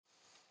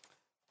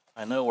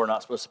I know we're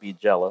not supposed to be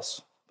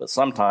jealous, but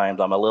sometimes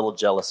I'm a little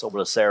jealous over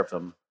the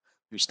seraphim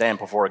who stand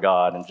before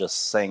God and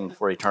just sing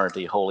for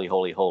eternity, holy,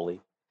 holy,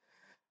 holy.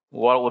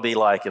 What it would be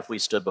like if we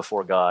stood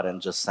before God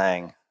and just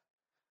sang,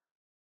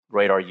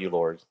 great are you,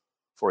 Lord,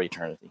 for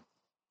eternity.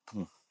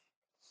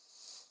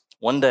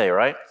 One day,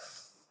 right?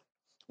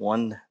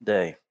 One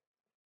day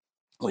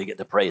we get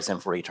to praise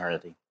him for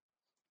eternity.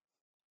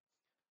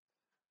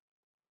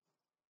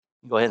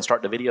 Go ahead and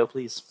start the video,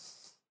 please.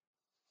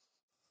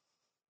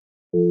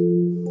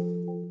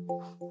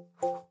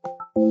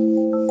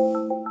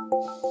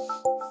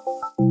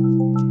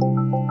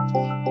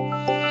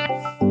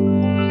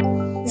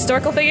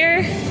 Historical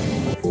figure?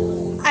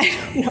 I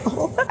don't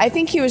know. I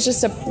think he was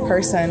just a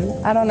person.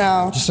 I don't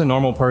know. Just a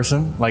normal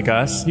person like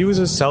us. He was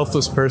a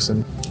selfless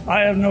person.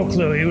 I have no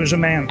clue. He was a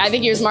man. I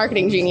think he was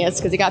marketing genius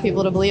because he got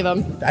people to believe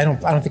him. I don't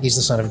think he's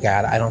the son of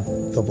God. I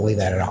don't believe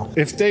that at all.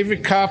 If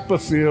David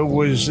Copperfield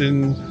was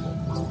in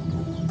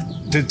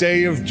the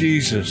day of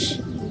Jesus,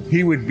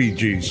 he would be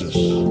Jesus.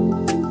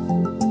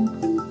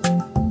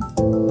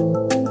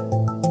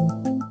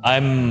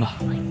 I'm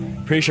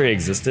pretty sure he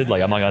existed.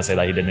 I'm not gonna say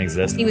that he didn't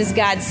exist. He was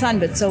God's son,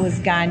 but so was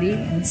Gandhi,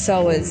 and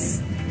so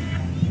was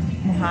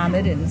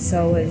Muhammad, and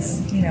so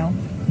was,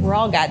 we're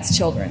all God's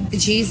children.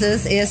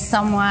 Jesus is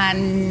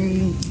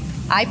someone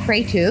I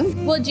pray to.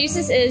 Well,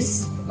 Jesus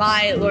is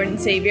my Lord and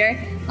Savior.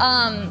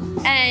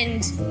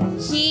 And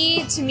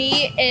he, to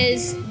me,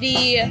 is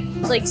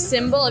the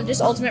symbol of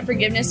just ultimate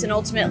forgiveness and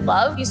ultimate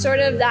love. He's sort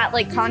of that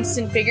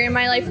constant figure in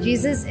my life.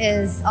 Jesus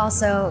is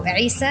also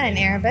Isa in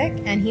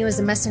Arabic, and he was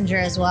a messenger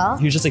as well.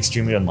 He was just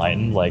extremely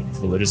enlightened,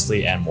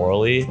 religiously and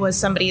morally. Was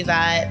somebody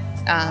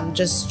that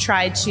just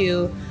tried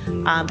to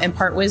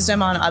impart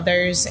wisdom on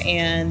others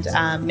and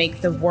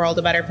make the world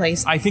a better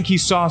place. I think he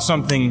saw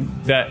something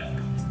that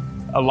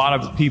a lot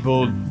of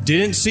people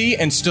didn't see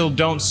and still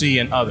don't see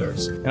in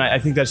others. And I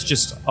think that's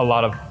just a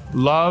lot of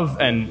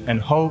love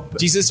and hope.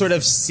 Jesus sort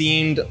of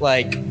seemed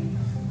like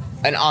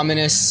an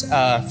ominous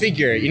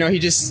figure.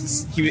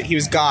 He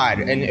was God,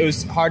 and it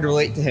was hard to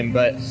relate to him.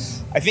 But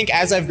I think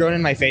as I've grown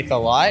in my faith a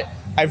lot,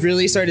 I've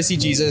really started to see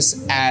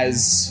Jesus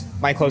as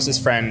my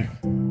closest friend.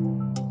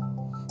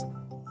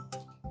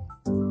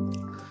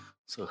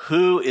 So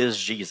who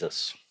is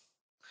Jesus?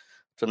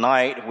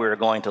 Tonight, we're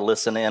going to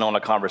listen in on a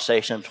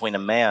conversation between a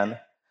man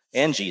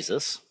and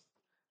Jesus.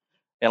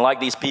 And like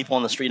these people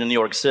on the street in New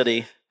York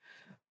City,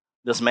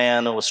 this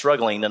man was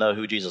struggling to know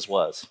who Jesus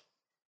was.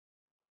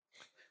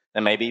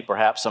 And maybe,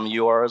 perhaps, some of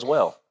you are as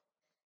well.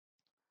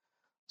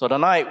 So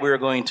tonight, we're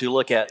going to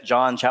look at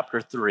John chapter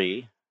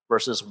 3,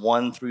 verses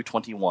 1 through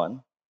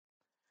 21.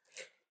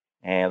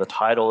 And the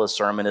title of the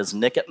sermon is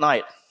Nick at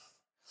Night.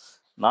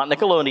 Not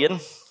Nickelodeon,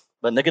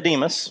 but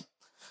Nicodemus.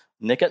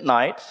 Nick at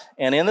night.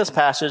 And in this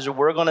passage,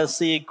 we're going to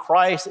see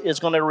Christ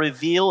is going to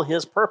reveal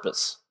his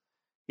purpose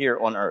here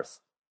on earth.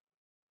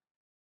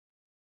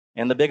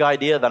 And the big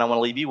idea that I want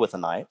to leave you with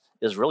tonight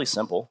is really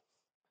simple.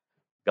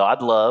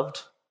 God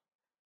loved,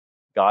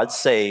 God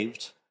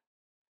saved,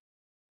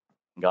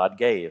 God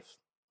gave.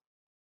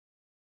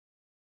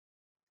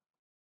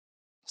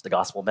 It's the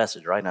gospel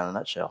message, right, in a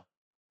nutshell.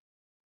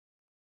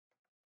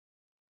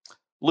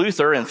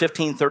 Luther in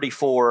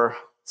 1534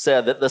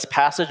 said that this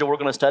passage that we're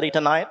going to study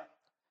tonight,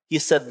 he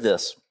said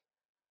this: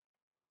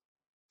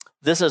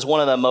 this is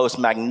one of the most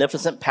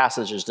magnificent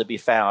passages to be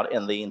found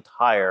in the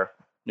entire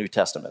New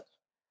Testament.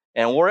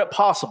 And were it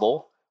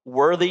possible,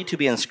 worthy to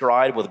be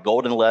inscribed with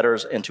golden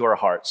letters into our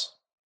hearts.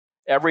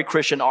 Every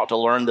Christian ought to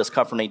learn this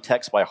comforting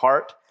text by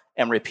heart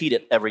and repeat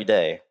it every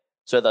day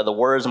so that the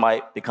words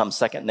might become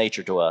second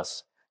nature to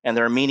us and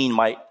their meaning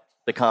might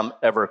become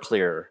ever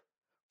clearer.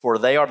 For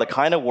they are the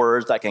kind of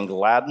words that can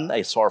gladden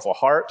a sorrowful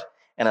heart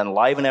and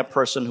enliven a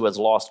person who has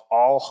lost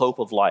all hope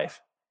of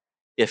life,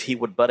 if he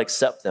would but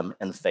accept them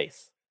in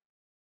faith.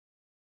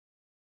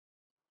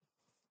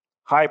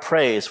 High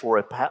praise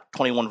for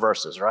 21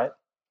 verses, right?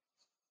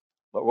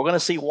 But we're going to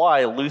see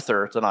why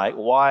Luther tonight,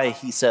 why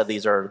he said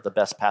these are the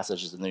best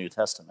passages in the New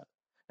Testament,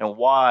 and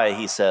why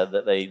he said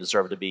that they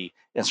deserve to be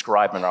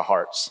inscribed in our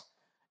hearts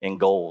in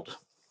gold.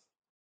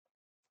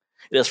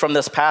 It is from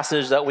this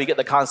passage that we get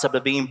the concept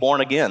of being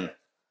born again.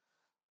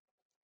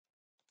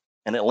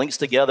 And it links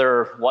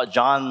together what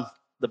John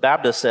the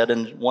Baptist said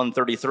in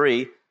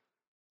 1:33,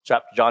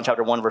 John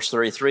chapter 1, verse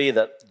 33,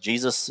 that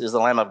Jesus is the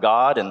Lamb of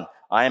God, and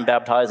I am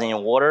baptizing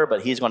in water,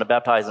 but he's going to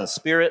baptize in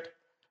spirit.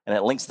 And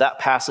it links that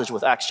passage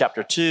with Acts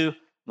chapter 2,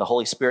 the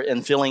Holy Spirit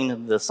infilling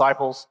the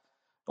disciples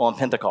on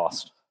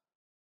Pentecost.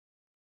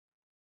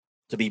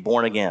 To be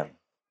born again.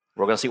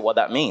 We're going to see what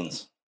that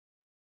means.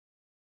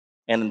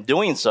 And in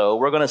doing so,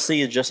 we're going to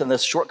see just in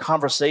this short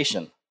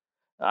conversation.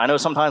 I know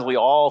sometimes we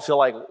all feel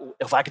like,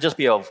 if I could just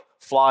be a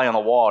fly on the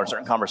wall in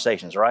certain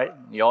conversations, right?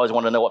 You always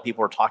want to know what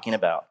people are talking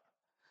about.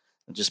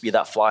 And just be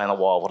that fly on the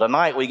wall. Well,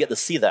 tonight we get to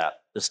see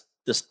that,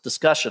 this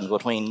discussion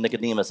between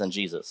Nicodemus and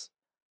Jesus.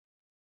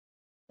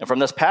 And from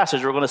this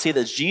passage, we're going to see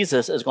that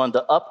Jesus is going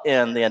to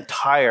upend the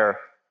entire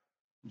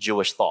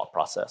Jewish thought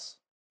process.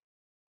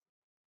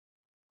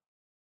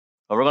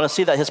 And we're going to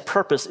see that his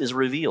purpose is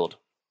revealed.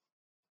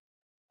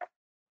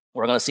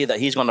 we're going to see that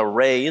he's going to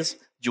raise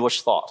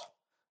Jewish thought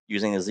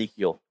using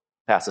Ezekiel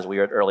passage we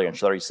read earlier in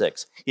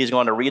 36. He's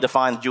going to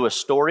redefine Jewish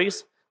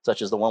stories,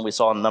 such as the one we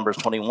saw in Numbers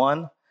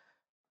 21.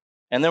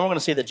 And then we're going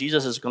to see that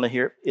Jesus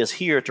is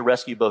here to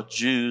rescue both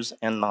Jews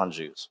and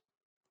non-Jews.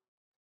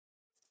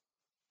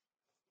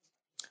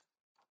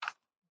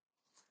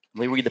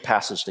 Let me read the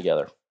passage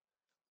together.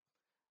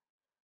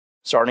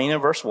 Starting in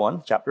verse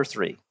 1, chapter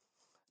 3.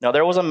 Now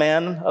there was a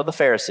man of the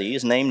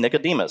Pharisees named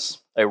Nicodemus,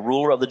 a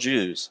ruler of the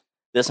Jews.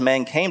 This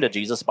man came to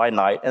Jesus by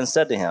night and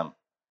said to him,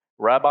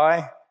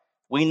 Rabbi,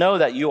 we know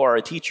that you are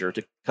a teacher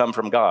to come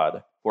from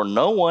God, for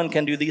no one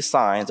can do these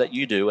signs that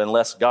you do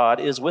unless God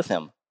is with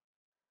him.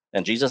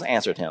 And Jesus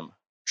answered him,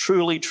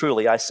 Truly,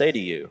 truly, I say to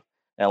you,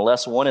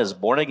 unless one is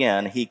born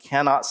again, he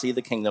cannot see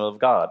the kingdom of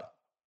God.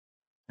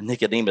 And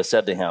Nicodemus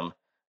said to him,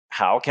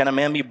 How can a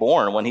man be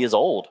born when he is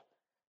old?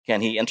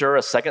 Can he enter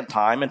a second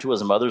time into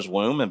his mother's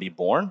womb and be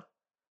born?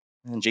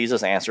 And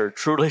Jesus answered,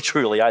 Truly,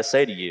 truly, I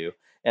say to you,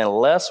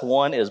 unless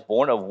one is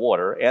born of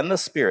water and the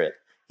Spirit,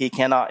 he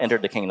cannot enter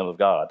the kingdom of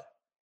God.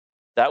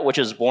 That which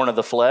is born of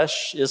the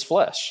flesh is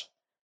flesh,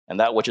 and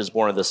that which is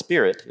born of the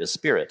Spirit is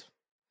spirit.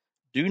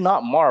 Do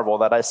not marvel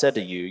that I said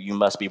to you, you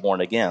must be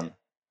born again.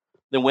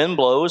 The wind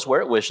blows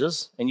where it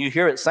wishes, and you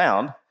hear its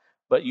sound,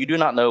 but you do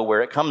not know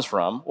where it comes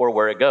from or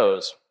where it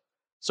goes.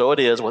 So it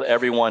is with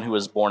everyone who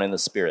is born in the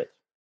Spirit.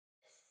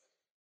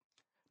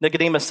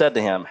 Nicodemus said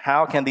to him,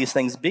 How can these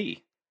things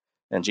be?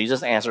 And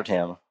Jesus answered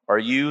him, Are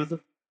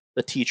you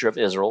the teacher of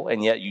Israel,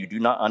 and yet you do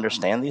not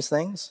understand these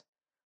things?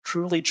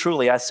 Truly,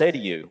 truly, I say to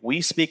you,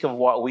 we speak of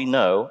what we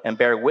know and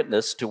bear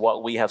witness to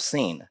what we have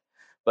seen,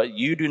 but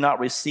you do not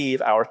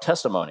receive our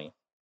testimony.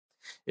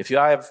 If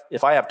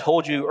I have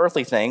told you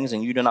earthly things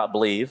and you do not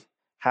believe,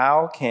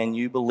 how can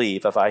you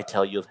believe if I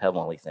tell you of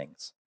heavenly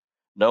things?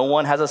 No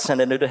one has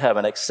ascended into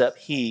heaven except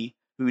he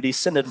who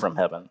descended from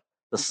heaven,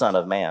 the Son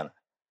of Man.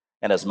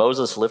 And as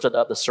Moses lifted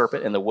up the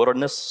serpent in the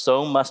wilderness,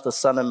 so must the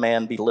Son of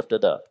Man be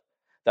lifted up,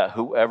 that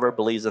whoever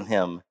believes in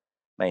him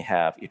may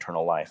have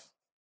eternal life.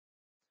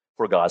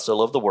 For God so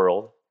loved the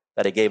world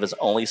that he gave his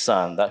only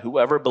Son, that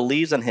whoever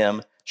believes in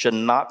him should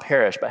not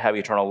perish but have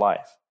eternal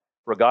life.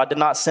 For God did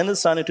not send his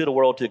Son into the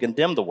world to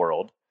condemn the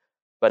world,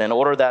 but in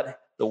order that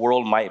the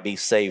world might be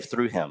saved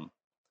through him.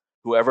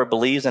 Whoever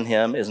believes in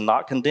him is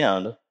not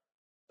condemned,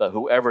 but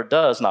whoever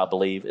does not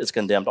believe is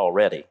condemned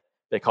already,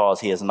 because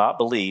he has not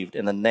believed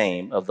in the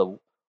name of the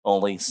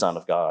only Son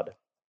of God.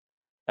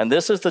 And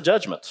this is the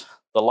judgment.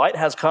 The light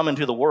has come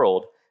into the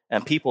world,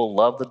 and people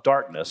love the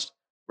darkness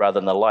rather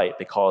than the light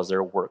because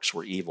their works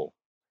were evil.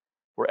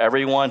 For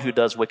everyone who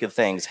does wicked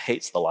things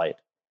hates the light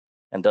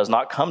and does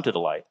not come to the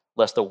light,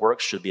 lest the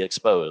works should be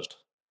exposed.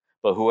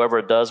 But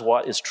whoever does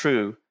what is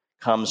true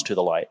comes to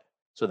the light,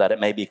 so that it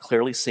may be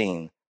clearly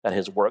seen that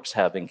his works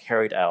have been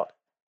carried out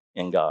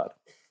in God.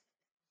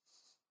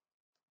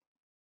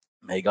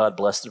 May God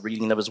bless the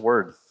reading of his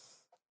word.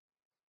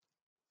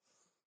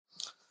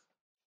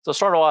 So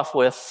start off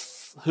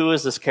with, who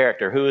is this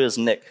character? Who is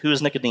Nick? Who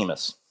is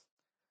Nicodemus?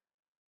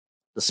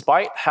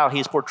 Despite how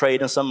he's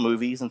portrayed in some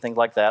movies and things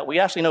like that, we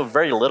actually know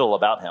very little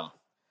about him.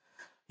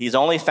 He's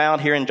only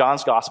found here in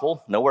John's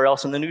Gospel, nowhere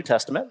else in the New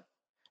Testament,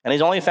 and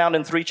he's only found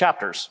in 3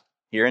 chapters,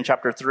 here in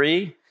chapter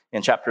 3,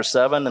 in chapter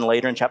 7, and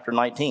later in chapter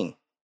 19.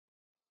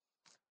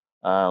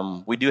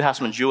 We do have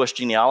some Jewish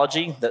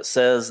genealogy that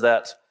says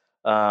that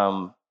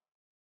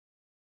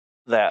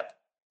that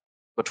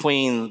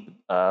between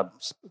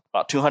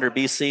about 200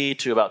 BC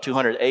to about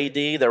 200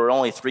 AD, there were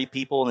only 3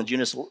 people in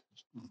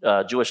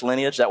the Jewish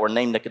lineage that were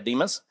named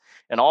Nicodemus,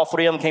 and all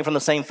 3 of them came from the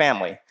same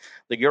family,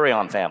 the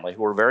Gurion family,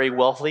 who were very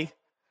wealthy.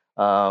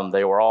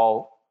 They were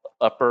all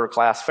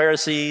upper-class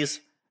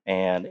Pharisees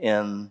and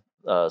in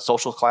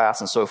social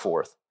class and so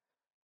forth.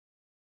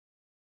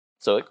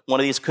 So one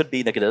of these could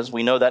be Nicodemus.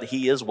 We know that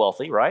he is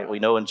wealthy, right? We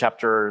know in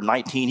chapter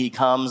 19 he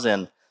comes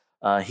and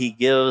he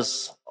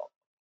gives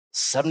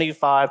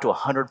 75 to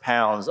 100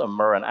 pounds of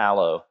myrrh and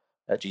aloe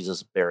at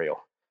Jesus'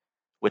 burial,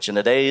 which in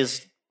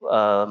today's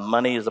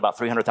money is about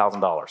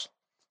 $300,000.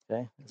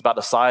 Okay? It's about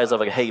the size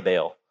of a hay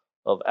bale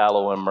of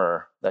aloe and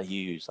myrrh that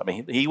he used. I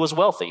mean, he was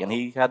wealthy and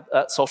he had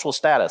that social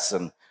status,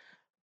 and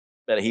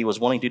that he was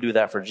willing to do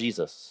that for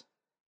Jesus.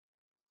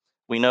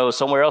 We know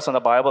somewhere else in the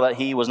Bible that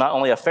he was not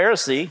only a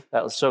Pharisee,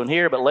 that was shown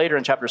here, but later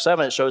in chapter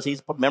 7 it shows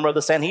he's a member of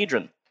the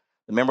Sanhedrin,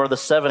 the member of the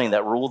 70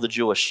 that ruled the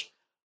Jewish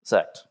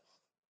sect.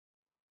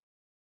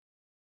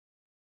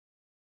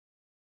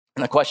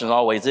 And the question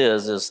always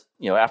is,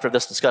 after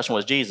this discussion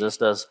with Jesus,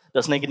 does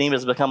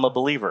Nicodemus become a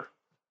believer?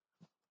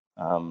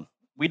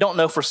 We don't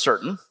know for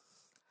certain,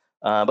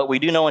 but we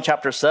do know in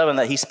chapter 7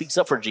 that he speaks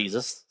up for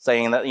Jesus,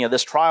 saying that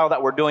this trial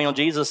that we're doing on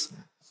Jesus,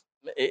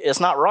 it's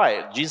not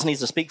right. Jesus needs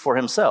to speak for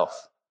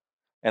himself.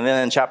 And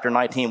then in chapter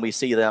 19, we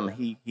see them.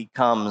 He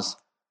comes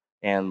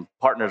and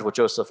partners with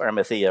Joseph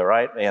Arimathea,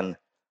 right, and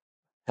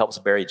helps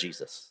bury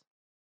Jesus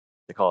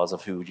because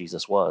of who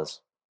Jesus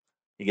was.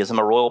 He gives him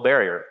a royal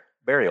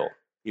burial.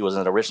 He was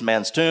in a rich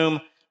man's tomb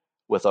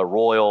with a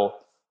royal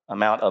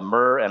amount of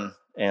myrrh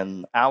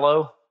and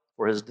aloe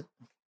for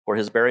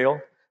his burial.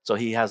 So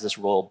he has this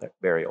royal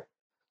burial.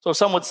 So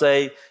some would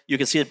say you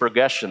can see the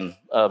progression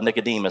of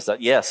Nicodemus,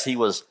 that yes,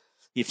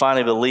 he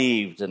finally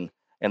believed, and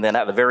then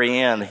at the very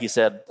end he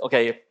said,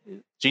 okay,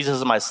 Jesus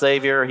is my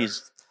Savior,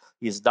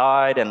 he's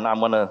died, and I'm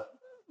going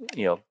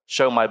to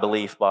show my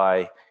belief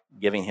by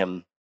giving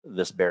him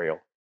this burial.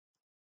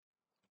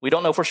 We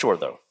don't know for sure,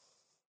 though.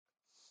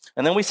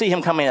 And then we see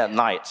him coming at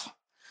night.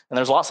 And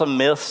there's lots of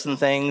myths and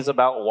things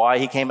about why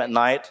he came at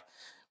night.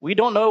 We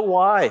don't know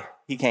why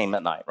he came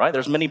at night, right?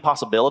 There's many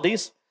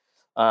possibilities.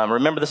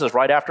 Remember, this is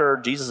right after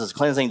Jesus is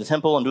cleansing the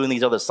temple and doing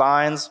these other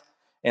signs.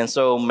 And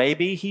so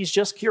maybe he's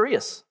just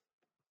curious,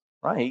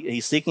 right?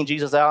 He's seeking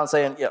Jesus out and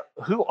saying, yeah,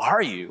 who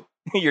are you?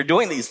 You're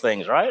doing these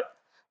things, right?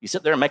 You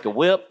sit there and make a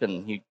whip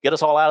and you get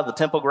us all out of the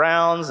temple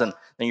grounds and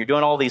then you're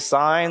doing all these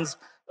signs.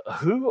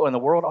 Who in the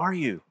world are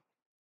you?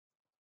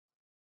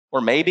 Or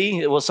maybe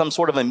it was some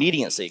sort of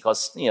immediacy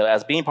because,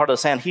 as being part of the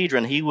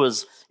Sanhedrin, he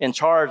was in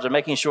charge of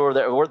making sure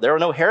that there were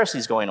no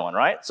heresies going on,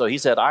 right? So he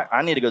said,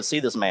 I need to go see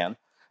this man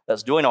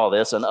that's doing all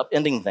this and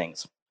upending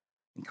things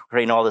and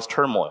creating all this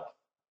turmoil.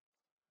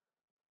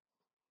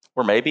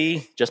 Or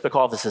maybe just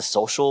because of his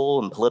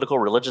social and political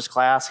religious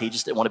class, he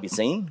just didn't want to be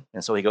seen,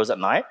 and so he goes at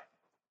night.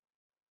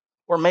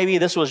 Or maybe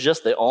this was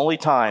just the only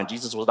time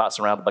Jesus was not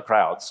surrounded by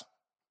crowds.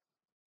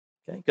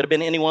 Okay? Could have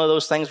been any one of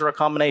those things or a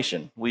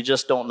combination. We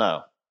just don't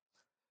know.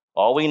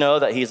 All we know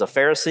that he's a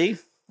Pharisee,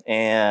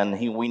 and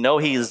we know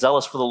he is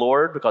zealous for the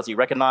Lord because he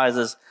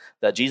recognizes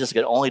that Jesus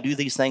could only do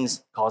these things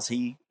because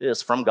he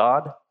is from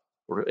God,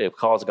 or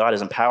because God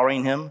is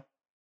empowering him.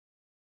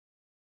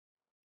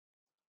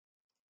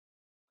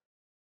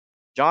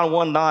 John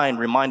 1:9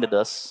 reminded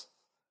us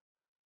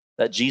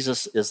that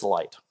Jesus is the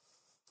light.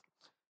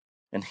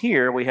 And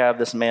here we have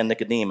this man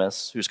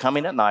Nicodemus who's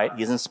coming at night.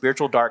 He's in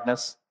spiritual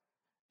darkness.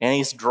 And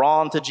he's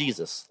drawn to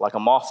Jesus like a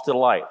moth to the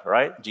light,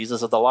 right?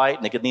 Jesus is the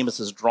light. Nicodemus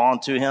is drawn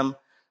to him.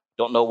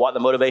 Don't know what the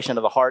motivation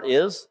of the heart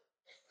is,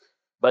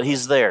 but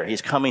he's there.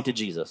 He's coming to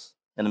Jesus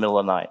in the middle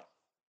of the night.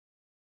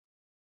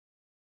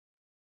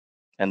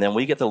 And then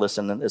we get to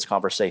listen to this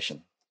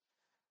conversation.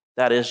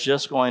 That is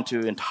just going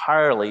to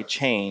entirely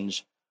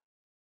change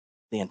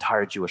the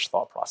entire Jewish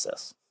thought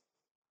process.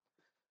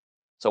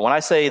 So when I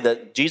say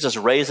that Jesus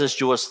raises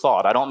Jewish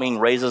thought, I don't mean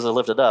raises or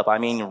lifted up. I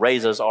mean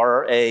raises,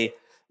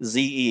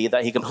 R-A-Z-E,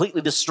 that he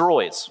completely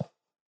destroys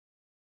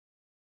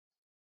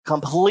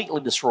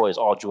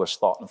all Jewish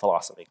thought and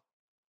philosophy.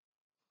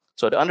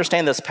 So to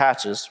understand this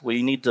passage,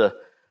 we need to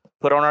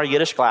put on our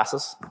Yiddish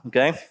glasses,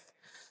 okay? And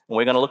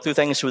we're going to look through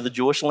things through the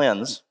Jewish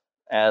lens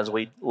as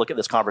we look at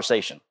this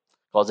conversation.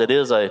 Because it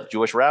is a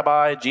Jewish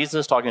rabbi,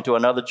 Jesus, talking to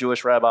another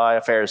Jewish rabbi,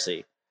 a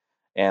Pharisee.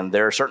 And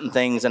there are certain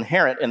things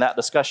inherent in that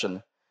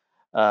discussion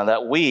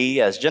that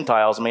we, as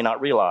Gentiles, may not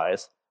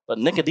realize, but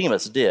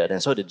Nicodemus did,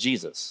 and so did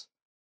Jesus.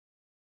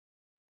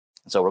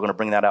 And so we're going to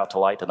bring that out to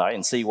light tonight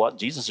and see what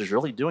Jesus is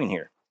really doing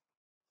here.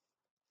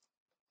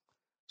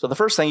 So the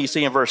first thing you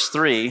see in verse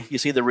 3, you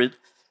see the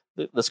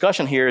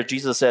discussion here.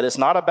 Jesus said, it's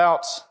not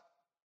about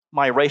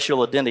my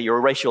racial identity,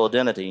 your racial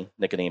identity,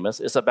 Nicodemus.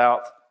 It's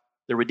about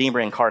the Redeemer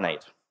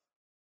incarnate.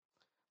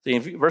 See,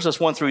 in verses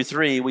 1 through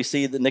 3, we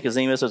see that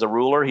Nicodemus is a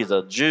ruler. He's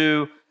a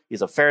Jew.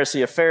 He's a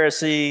Pharisee of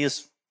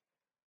Pharisees.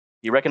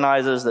 He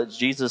recognizes that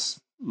Jesus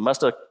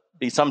must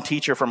be some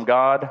teacher from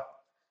God.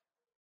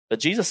 But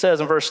Jesus says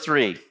in verse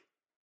 3,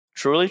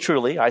 truly,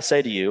 truly, I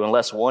say to you,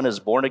 unless one is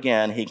born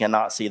again, he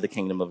cannot see the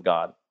kingdom of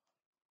God.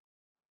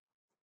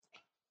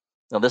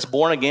 Now, this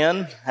born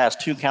again has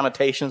two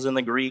connotations in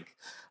the Greek.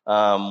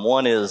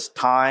 One is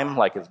time,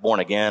 like it's born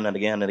again and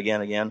again and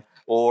again and again,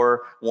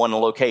 or one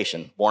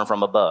location, born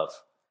from above.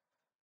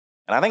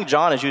 And I think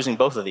John is using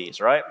both of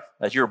these, right?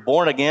 That you're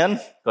born again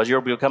because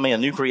you're becoming a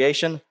new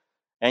creation,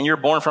 and you're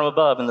born from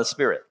above in the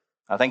Spirit.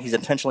 I think he's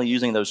intentionally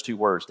using those two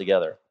words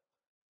together.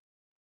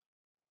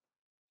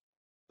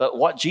 But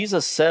what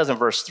Jesus says in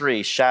verse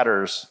 3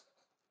 shatters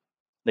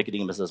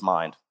Nicodemus'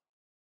 mind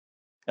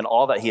and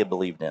all that he had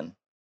believed in.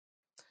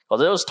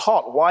 Because it was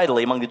taught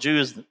widely among the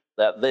Jews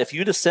that if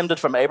you descended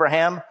from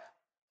Abraham,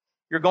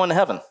 you're going to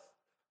heaven.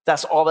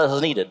 That's all that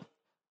is needed,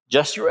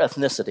 just your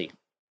ethnicity.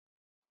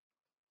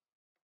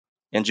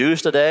 And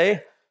Jews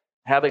today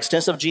have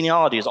extensive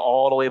genealogies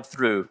all the way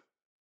through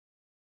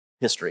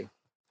history.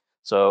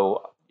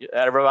 So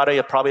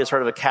everybody probably has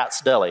heard of a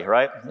Katz Deli,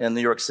 right, in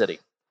New York City.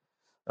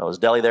 It was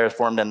deli there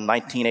formed in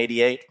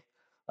 1988.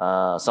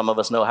 Some of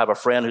us have a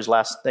friend whose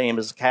last name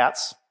is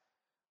Katz.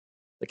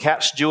 The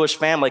Katz Jewish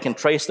family can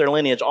trace their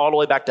lineage all the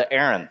way back to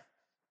Aaron.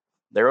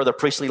 They're the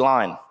priestly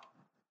line.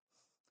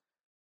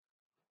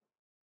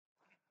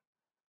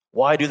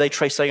 Why do they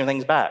trace certain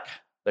things back?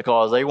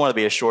 Because they want to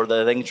be assured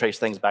that they can trace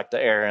things back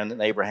to Aaron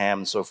and Abraham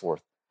and so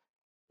forth.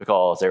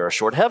 Because they're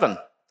assured heaven,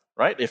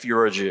 right, if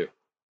you're a Jew.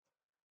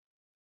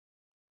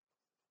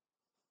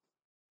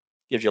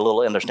 Gives you a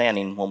little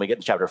understanding when we get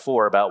to chapter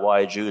 4 about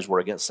why Jews were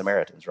against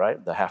Samaritans,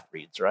 right? The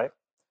half-breeds, right?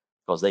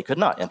 Because they could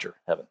not enter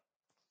heaven.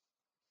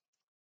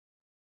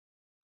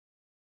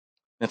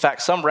 In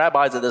fact, some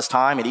rabbis at this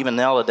time, and even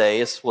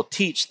nowadays, will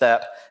teach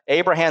that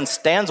Abraham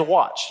stands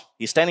watch.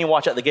 He's standing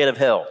watch at the gate of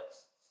hell,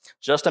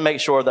 just to make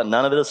sure that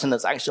none of his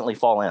descendants accidentally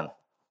fall in.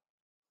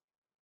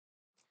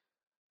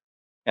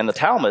 And the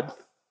Talmud,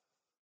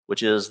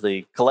 which is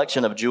the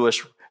collection of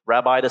Jewish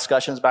rabbi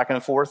discussions back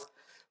and forth,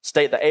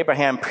 state that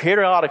Abraham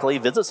periodically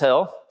visits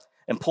hell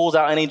and pulls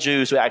out any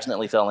Jews who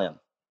accidentally fell in.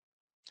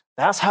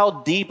 That's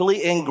how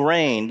deeply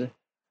ingrained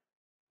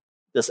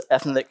this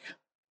ethnic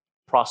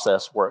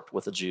process worked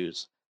with the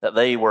Jews, that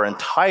they were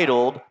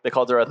entitled,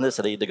 because of their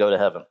ethnicity, to go to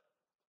heaven.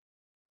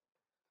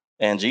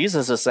 And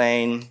Jesus is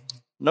saying,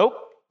 nope,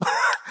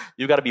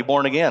 you've got to be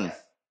born again.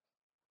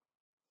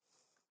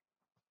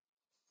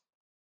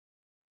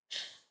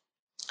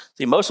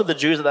 See, most of the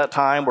Jews at that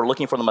time were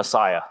looking for the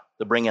Messiah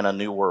to bring in a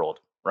new world,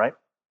 right?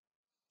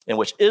 In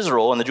which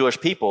Israel and the Jewish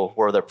people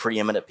were the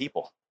preeminent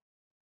people.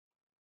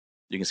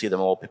 You can see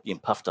them all being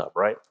puffed up,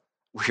 right?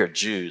 We are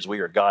Jews. We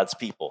are God's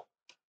people.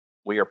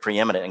 We are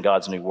preeminent in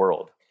God's new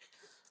world.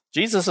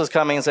 Jesus is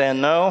coming and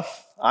saying, no,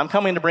 I'm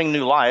coming to bring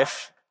new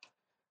life,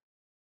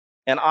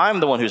 and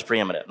I'm the one who's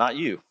preeminent, not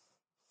you.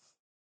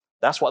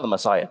 That's what the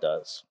Messiah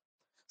does.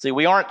 See,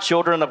 we aren't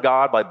children of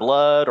God by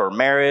blood or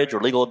marriage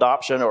or legal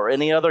adoption or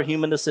any other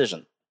human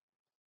decision.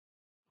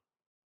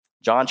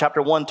 John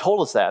chapter 1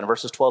 told us that in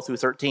verses 12 through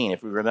 13,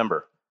 if we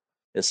remember.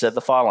 It said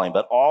the following,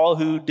 but all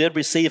who did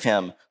receive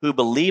him, who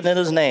believed in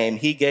his name,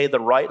 he gave the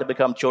right to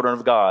become children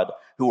of God,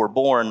 who were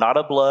born not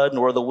of blood,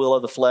 nor the will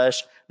of the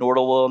flesh, nor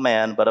the will of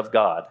man, but of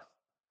God.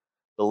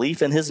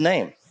 Belief in his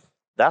name.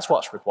 That's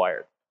what's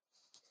required.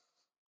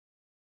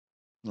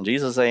 And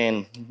Jesus is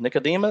saying,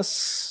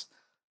 Nicodemus,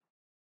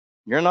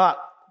 you're not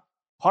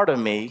part of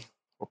me.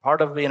 We're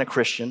part of being a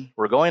Christian.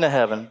 We're going to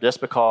heaven just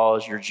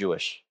because you're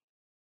Jewish.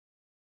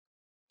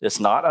 It's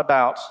not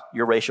about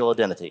your racial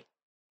identity.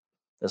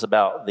 It's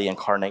about the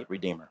incarnate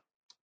Redeemer.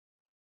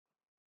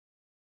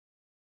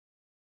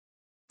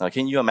 Now,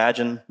 can you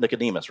imagine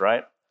Nicodemus,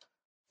 right?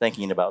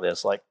 Thinking about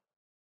this, like,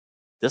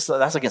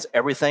 that's against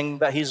everything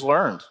that he's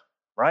learned,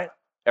 right?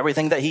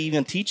 Everything that he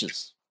even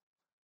teaches.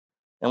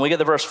 And we get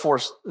to verse 4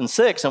 and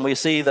 6, and we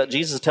see that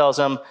Jesus tells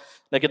him,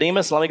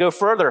 Nicodemus, let me go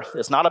further.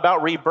 It's not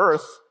about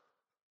rebirth.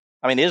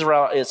 I mean,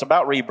 Israel, it's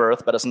about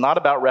rebirth, but it's not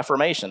about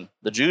reformation.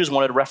 The Jews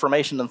wanted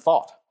reformation in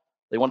thought.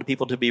 They wanted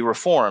people to be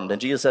reformed.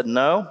 And Jesus said,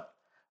 no,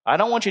 I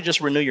don't want you to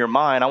just renew your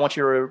mind. I want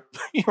you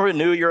to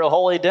renew your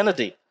whole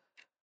identity.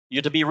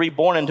 You're to be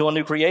reborn into a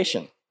new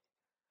creation.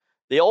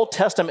 The Old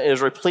Testament is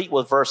replete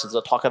with verses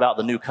that talk about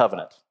the new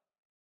covenant.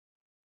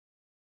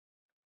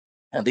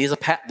 And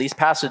these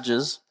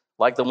passages,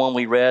 like the one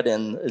we read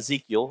in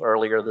Ezekiel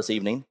earlier this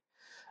evening,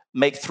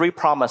 make three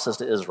promises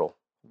to Israel.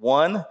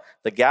 One,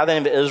 the gathering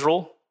of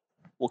Israel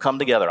will come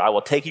together. I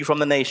will take you from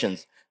the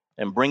nations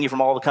and bring you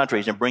from all the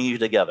countries and bring you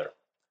together.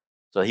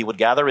 So he would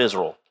gather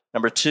Israel.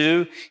 Number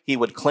two, he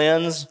would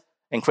cleanse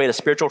and create a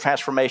spiritual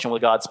transformation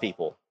with God's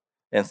people.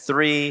 And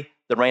three,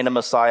 the reign of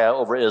Messiah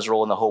over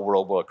Israel and the whole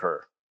world will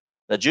occur.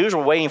 The Jews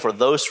were waiting for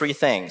those three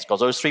things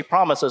because those three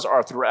promises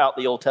are throughout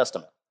the Old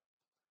Testament.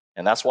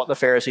 And that's what the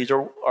Pharisees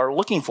are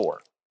looking for.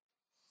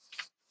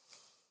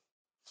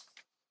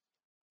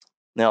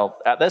 Now,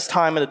 at this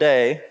time of the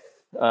day,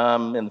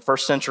 in the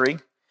first century,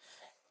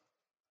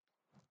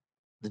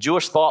 the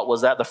Jewish thought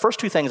was that the first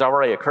two things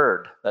already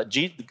occurred, that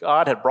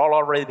God had brought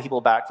already the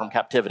people back from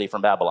captivity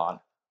from Babylon.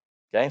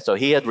 Okay, so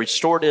he had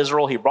restored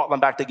Israel, he brought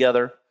them back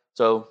together,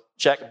 so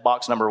check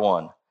box number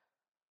one.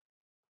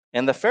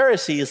 And the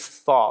Pharisees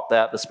thought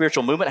that the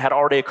spiritual movement had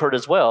already occurred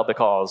as well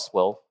because,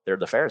 well, they're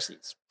the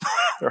Pharisees,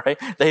 right?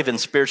 They've been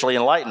spiritually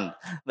enlightened,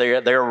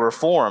 they're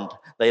reformed,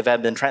 they've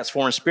been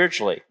transformed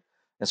spiritually.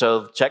 And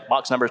so check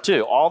box number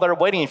two, all they're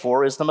waiting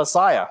for is the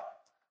Messiah.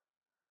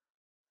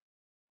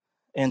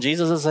 And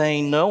Jesus is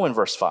saying no in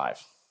verse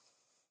 5.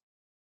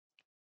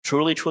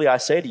 Truly, truly, I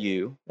say to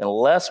you,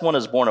 unless one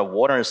is born of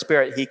water and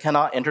spirit, he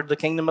cannot enter the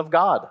kingdom of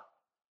God.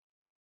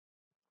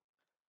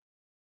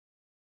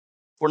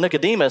 For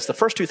Nicodemus, the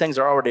first two things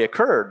are already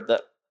occurred,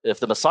 that if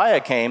the Messiah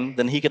came,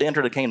 then he could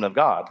enter the kingdom of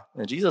God.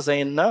 And Jesus is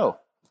saying, no,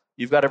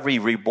 you've got to be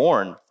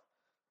reborn.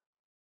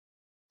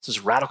 This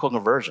is radical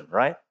conversion,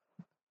 right?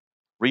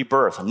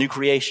 Rebirth, a new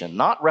creation,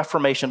 not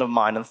reformation of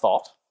mind and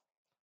thought,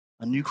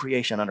 a new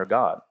creation under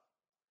God.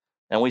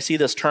 And we see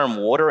this term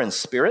water and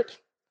spirit.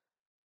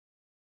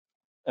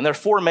 And there are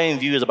four main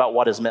views about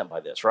what is meant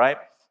by this, right?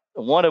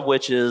 One of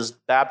which is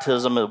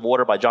baptism of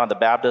water by John the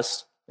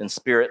Baptist and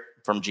spirit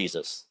from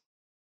Jesus.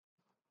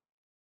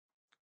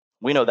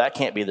 We know that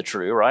can't be the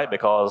true, right?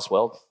 Because,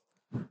 well,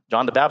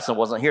 John the Baptist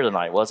wasn't here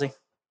tonight, was he?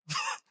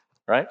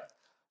 Right?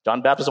 John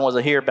the Baptist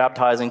wasn't here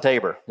baptizing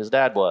Tabor. His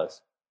dad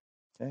was.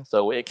 Okay?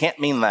 So it can't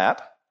mean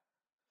that.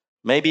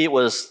 Maybe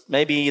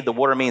the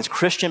water means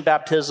Christian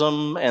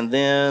baptism, and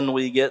then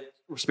we get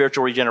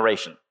spiritual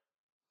regeneration.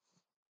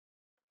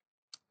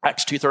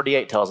 Acts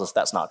 2:38 tells us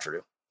that's not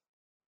true.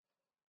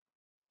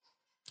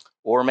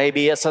 Or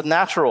maybe it's a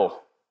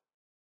natural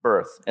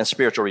birth and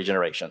spiritual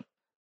regeneration.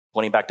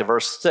 Pointing back to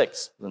verse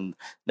 6, and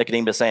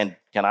Nicodemus is saying,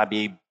 can I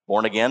be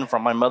born again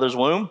from my mother's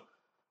womb?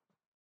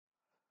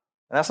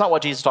 And that's not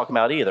what Jesus is talking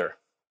about either.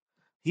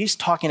 He's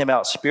talking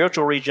about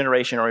spiritual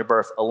regeneration or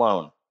rebirth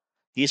alone.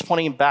 He's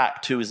pointing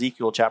back to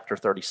Ezekiel chapter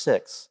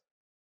 36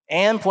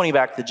 and pointing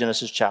back to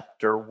Genesis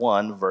chapter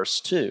 1, verse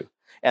 2.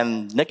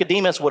 And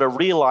Nicodemus would have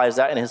realized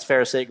that in his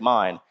Pharisaic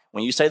mind.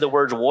 When you say the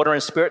words water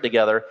and spirit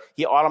together,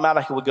 he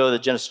automatically would go to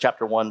Genesis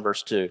chapter 1,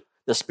 verse 2.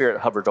 The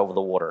spirit hovered over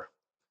the water.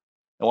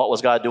 And what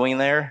was God doing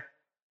there?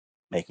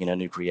 Making a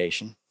new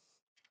creation.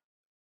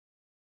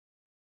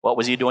 What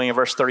was he doing in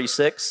verse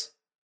 36?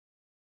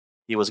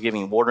 He was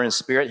giving water and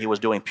spirit. He was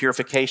doing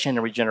purification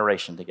and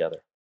regeneration together.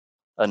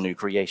 A new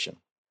creation.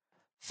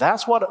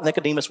 That's what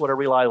Nicodemus would have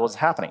realized was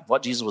happening,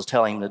 what Jesus was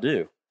telling him to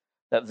do.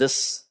 That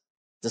this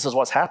is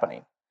what's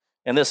happening.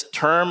 And this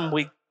term,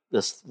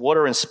 this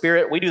water and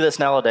spirit, we do this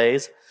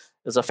nowadays.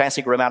 It's a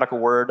fancy grammatical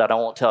word that I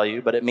won't tell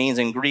you, but it means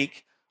in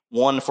Greek,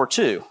 one for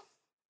two.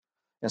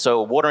 And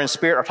so water and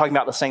spirit are talking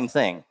about the same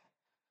thing.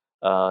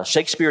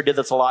 Shakespeare did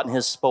this a lot in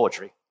his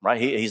poetry,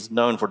 right? He's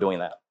known for doing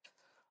that.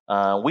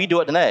 We do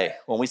it today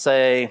when we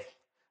say,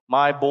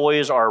 my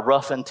boys are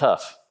rough and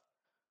tough.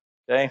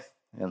 Okay?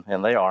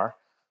 And they are.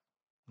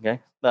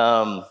 Okay?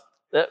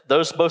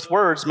 Those both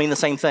words mean the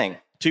same thing.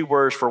 Two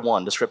words for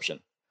one description.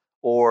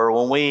 Or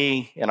when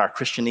we, in our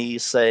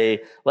Christianese,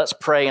 say, let's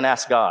pray and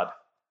ask God.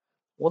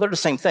 Well, they're the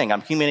same thing.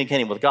 I'm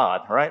communicating with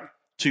God, right?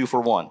 Two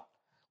for one.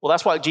 Well,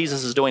 that's what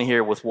Jesus is doing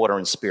here with water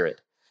and spirit.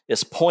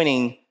 It's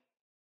pointing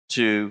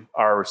to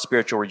our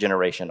spiritual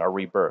regeneration, our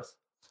rebirth.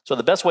 So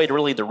the best way to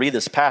read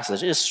this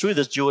passage is through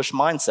this Jewish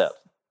mindset.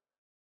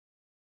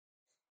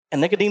 And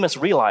Nicodemus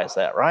realized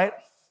that, right?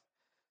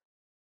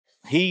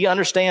 He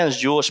understands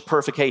Jewish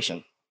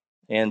purification.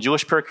 And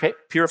Jewish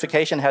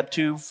purification had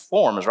two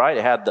forms, right?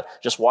 It had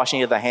just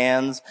washing of the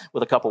hands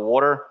with a cup of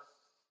water.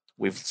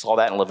 We saw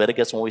that in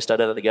Leviticus when we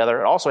studied it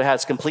together. It also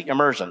has complete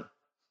immersion,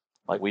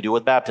 like we do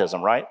with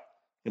baptism, right?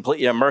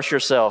 Completely immerse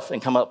yourself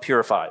and come up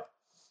purified.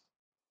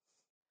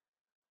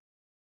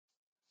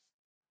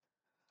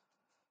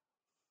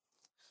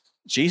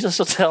 Jesus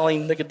is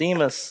telling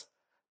Nicodemus,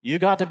 you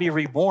got to be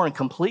reborn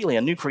completely,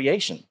 a new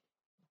creation.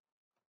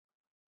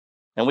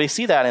 And we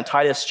see that in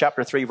Titus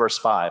chapter 3, verse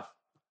 5.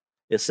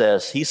 It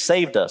says, he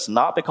saved us,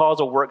 not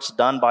because of works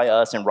done by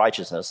us in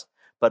righteousness,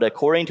 but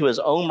according to his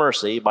own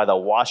mercy by the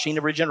washing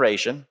of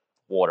regeneration,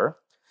 water,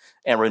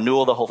 and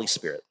renewal of the Holy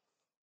Spirit.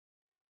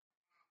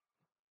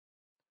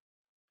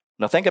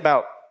 Now think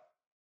about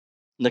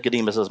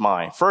Nicodemus'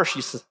 mind. First,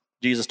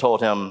 Jesus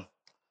told him,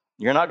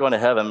 you're not going to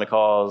heaven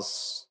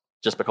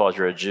just because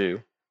you're a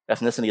Jew.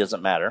 Ethnicity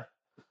doesn't matter.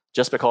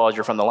 Just because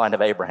you're from the line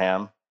of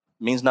Abraham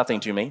means nothing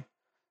to me.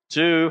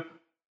 2,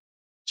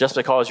 just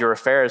because you're a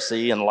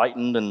Pharisee,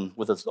 enlightened and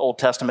with the Old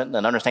Testament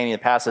and understanding the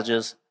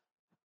passages,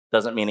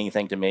 doesn't mean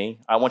anything to me.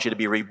 I want you to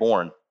be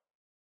reborn,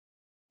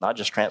 not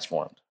just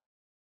transformed.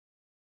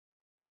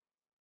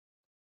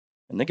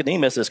 And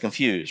Nicodemus is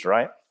confused,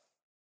 right?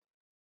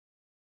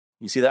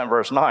 You see that in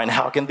verse 9.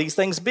 How can these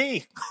things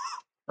be?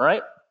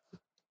 Right?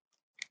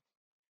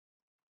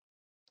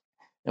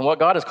 And what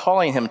God is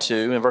calling him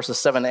to in verses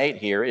 7 and 8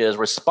 here is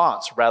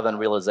response rather than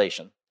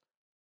realization.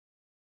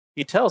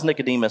 He tells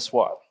Nicodemus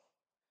what?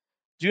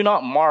 Do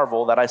not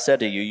marvel that I said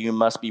to you, you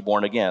must be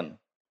born again.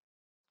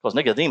 Because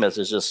Nicodemus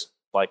is just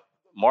like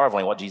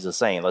marveling what Jesus is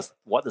saying.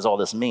 What does all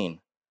this mean?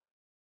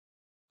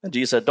 And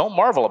Jesus said, don't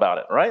marvel about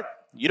it, right?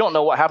 You don't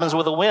know what happens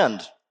with the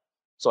wind.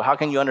 So how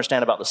can you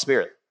understand about the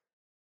Spirit?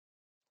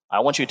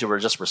 I want you to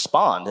just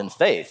respond in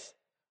faith,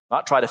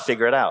 not try to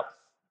figure it out.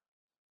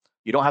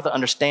 You don't have to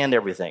understand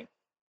everything.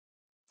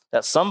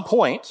 At some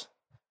point,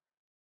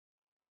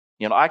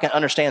 I can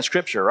understand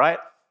Scripture, right?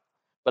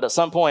 But at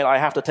some point, I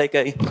have to take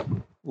a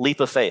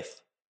leap of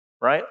faith,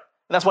 right? And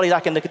that's what he's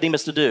asking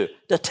Nicodemus to do,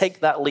 to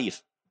take that leap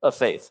of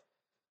faith.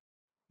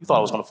 You thought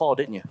I was going to fall,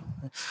 didn't you?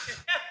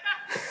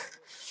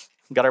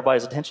 Got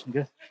everybody's attention?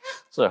 Good.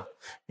 So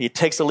he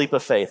takes a leap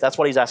of faith. That's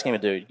what he's asking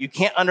him to do. You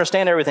can't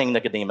understand everything,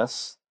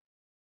 Nicodemus.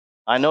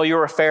 I know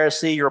you're a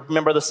Pharisee. You're a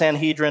member of the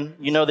Sanhedrin.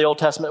 You know the Old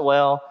Testament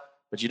well,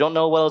 but you don't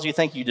know as well as you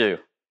think you do.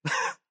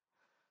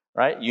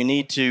 Right? You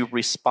need to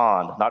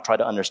respond, not try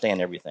to understand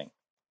everything.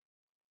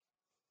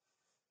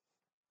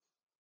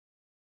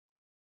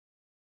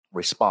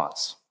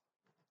 Response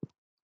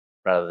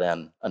rather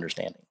than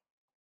understanding.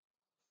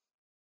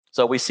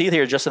 So we see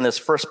here just in these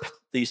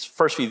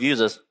first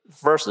few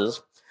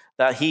verses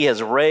that he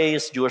has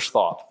raised Jewish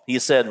thought. He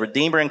said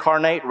Redeemer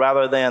incarnate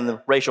rather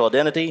than racial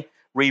identity,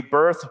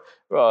 rebirth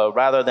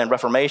rather than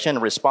reformation,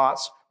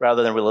 response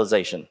rather than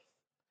realization.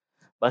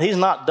 But he's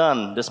not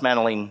done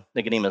dismantling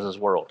Nicodemus'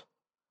 world.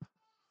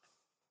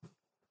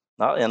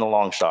 Not in a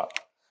long shot.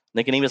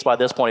 Nicodemus by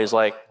this point is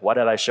like, why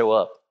did I show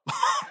up?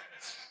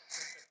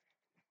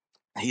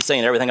 He's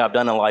saying everything I've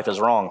done in life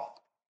is wrong.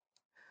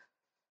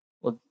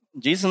 Well,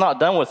 Jesus is not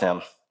done with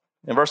him.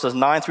 In verses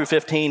 9 through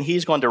 15,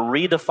 he's going to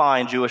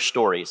redefine Jewish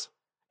stories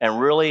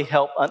and really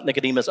help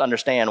Nicodemus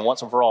understand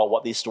once and for all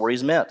what these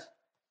stories meant.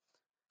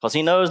 Because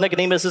he knows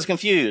Nicodemus is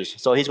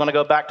confused, so he's going to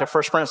go back to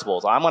first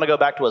principles. I'm going to go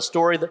back to a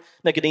story,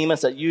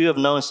 Nicodemus, that you have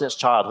known since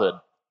childhood.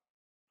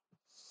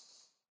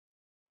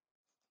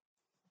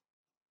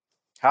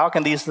 How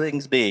can these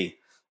things be?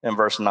 In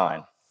verse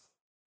 9.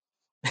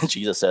 And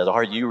Jesus says,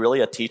 are you really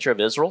a teacher of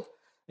Israel?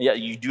 Yet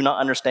you do not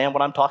understand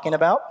what I'm talking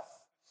about?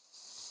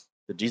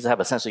 Did Jesus have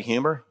a sense of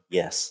humor?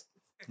 Yes.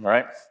 All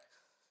right.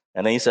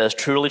 And then he says,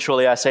 truly,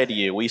 truly, I say to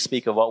you, we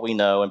speak of what we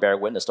know and bear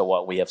witness to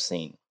what we have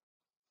seen.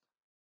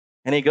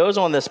 And he goes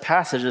on this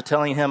passage of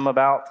telling him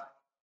about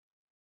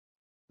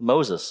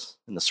Moses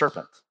and the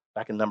serpent,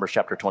 back in Numbers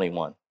chapter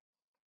 21.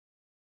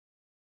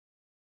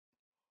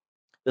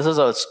 This is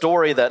a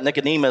story that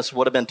Nicodemus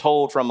would have been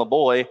told from a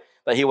boy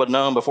that he would have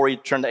known before he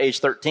turned to age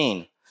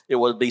 13. It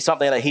would be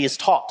something that he's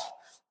taught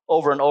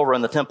over and over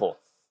in the temple.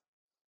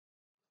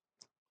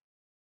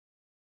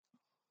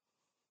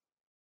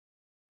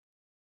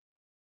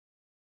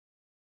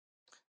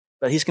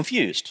 But he's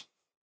confused,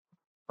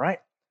 right?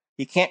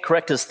 He can't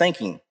correct his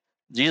thinking.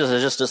 Jesus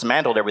has just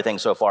dismantled everything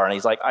so far, and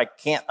he's like, I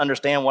can't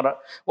understand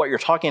what you're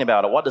talking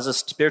about. What does this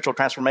spiritual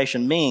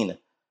transformation mean?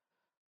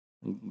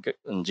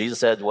 And Jesus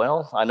said,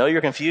 well, I know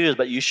you're confused,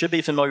 but you should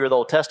be familiar with the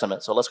Old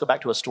Testament, so let's go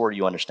back to a story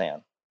you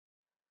understand.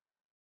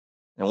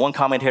 And one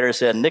commentator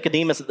said,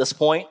 Nicodemus at this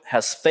point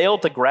has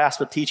failed to grasp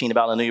the teaching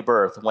about the new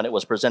birth when it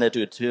was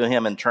presented to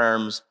him in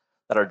terms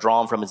that are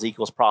drawn from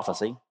Ezekiel's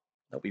prophecy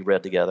that we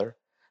read together.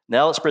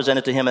 Now it's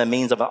presented to him in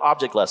means of an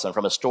object lesson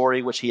from a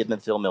story which he had been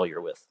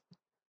familiar with.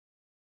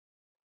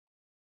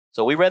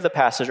 So we read the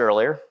passage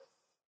earlier.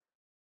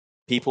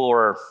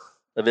 People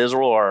of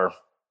Israel are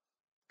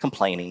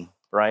complaining,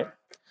 right?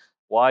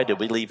 Why did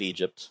we leave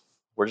Egypt?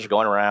 We're just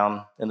going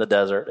around in the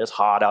desert. It's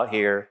hot out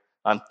here.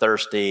 I'm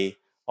thirsty.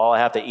 All I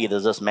have to eat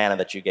is this manna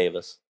that you gave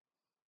us.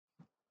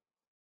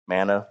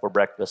 Manna for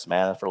breakfast,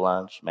 manna for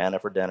lunch, manna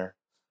for dinner.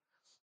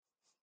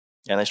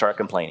 And they start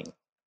complaining.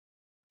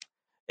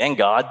 And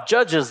God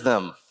judges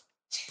them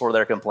for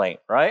their complaint,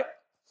 right?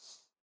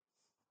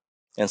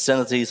 And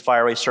sends these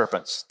fiery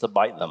serpents to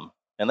bite them,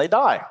 and they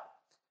die.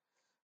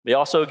 He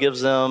also gives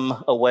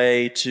them a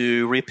way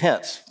to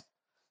repent.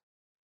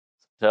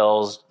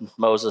 Tells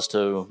Moses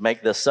to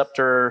make this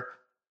scepter,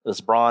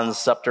 this bronze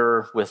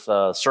scepter with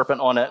a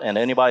serpent on it, and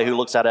anybody who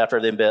looks at it after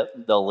they've been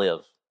bit, they'll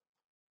live.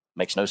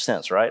 Makes no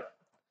sense, right?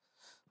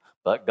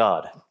 But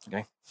God,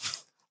 okay?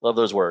 Love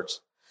those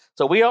words.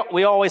 So we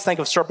always think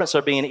of serpents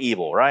as being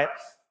evil, right?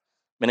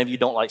 Many of you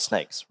don't like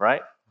snakes,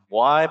 right?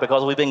 Why?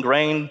 Because we've been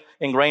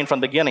ingrained from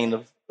the beginning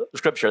of the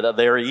Scripture that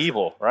they are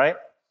evil, right?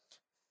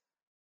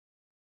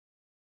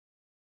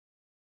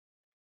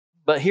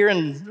 But here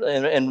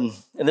in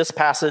this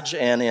passage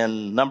and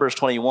in Numbers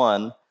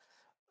 21,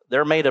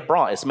 they're made of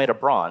bronze. It's made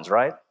of bronze,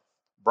 right?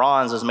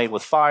 Bronze is made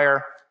with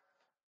fire,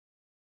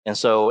 and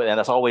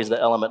that's always the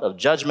element of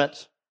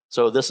judgment.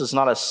 So this is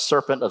not a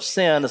serpent of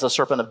sin; it's a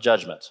serpent of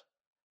judgment.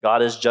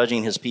 God is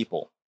judging His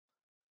people.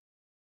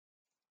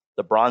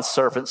 The bronze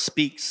serpent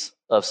speaks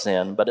of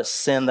sin, but it's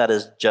sin that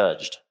is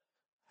judged.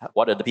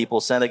 What did the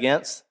people sin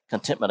against?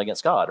 Contentment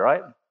against God,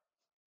 right?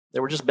 They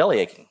were just belly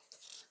aching.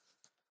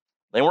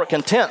 They weren't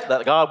content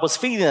that God was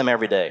feeding them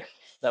every day,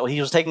 that He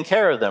was taking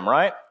care of them,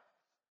 right?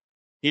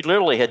 He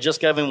literally had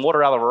just given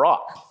water out of a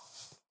rock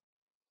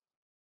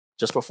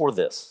just before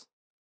this.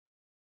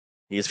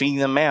 He is feeding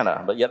them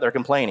manna, but yet they're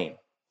complaining.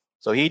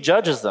 So He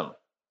judges them.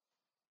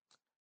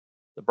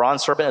 The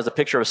bronze serpent is a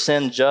picture of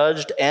sin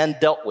judged and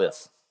dealt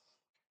with.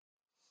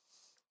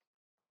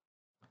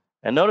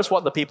 And notice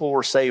what the people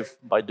were saved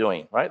by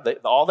doing, right?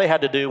 All they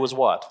had to do was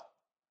what?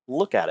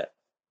 Look at it.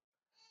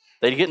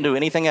 They didn't do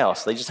anything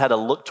else. They just had to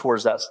look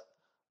towards that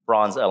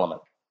bronze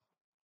element.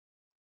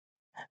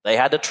 They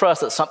had to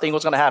trust that something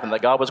was going to happen,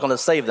 that God was going to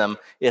save them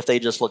if they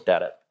just looked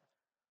at it.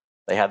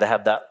 They had to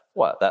have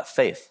that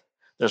faith.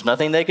 There's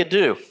nothing they could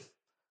do,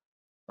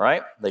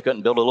 right? They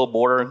couldn't build a little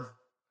border,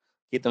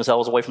 keep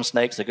themselves away from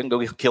snakes. They couldn't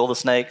go kill the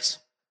snakes,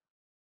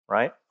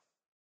 right?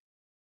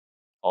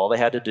 All they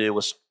had to do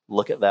was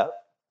look at that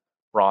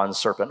bronze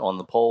serpent on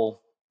the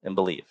pole and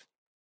believe.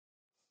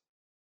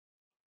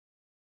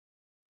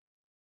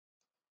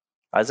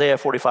 Isaiah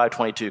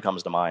 45:22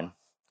 comes to mind.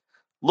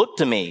 Look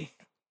to me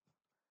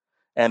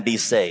and be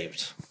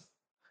saved,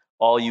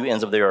 all you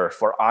ends of the earth,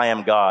 for I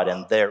am God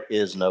and there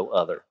is no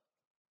other.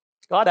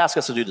 God asks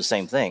us to do the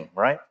same thing,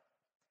 right?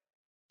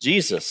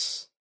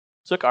 Jesus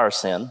took our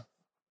sin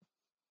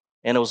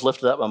and it was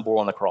lifted up and bore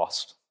on the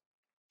cross.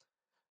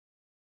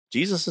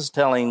 Jesus is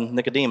telling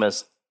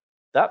Nicodemus,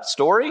 that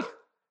story,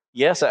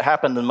 yes, it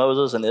happened to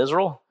Moses and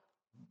Israel,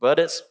 but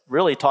it's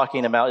really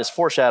it's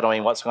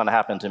foreshadowing what's going to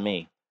happen to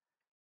me.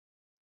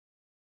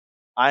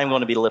 I am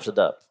going to be lifted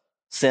up,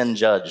 sin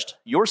judged.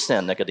 Your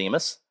sin,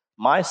 Nicodemus.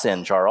 My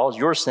sin, Charles.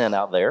 Your sin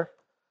out there.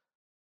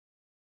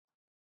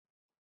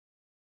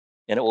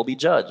 And it will be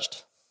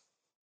judged.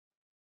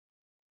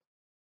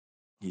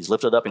 He's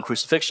lifted up in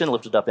crucifixion,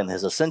 lifted up in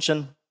His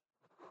ascension.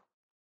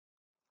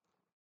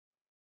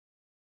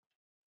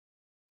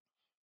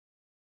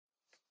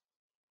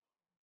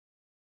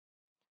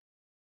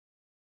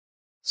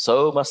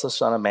 So must the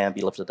Son of Man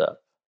be lifted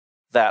up,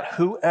 that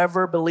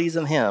whoever believes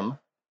in Him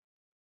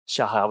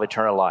shall have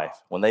eternal life.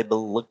 When they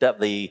looked at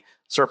the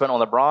serpent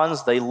on the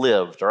bronze, they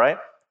lived, right?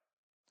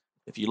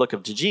 If you look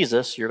up to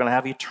Jesus, you're going to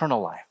have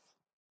eternal life,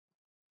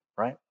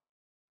 right?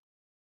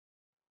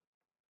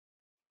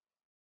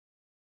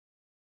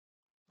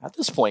 At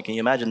this point, can you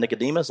imagine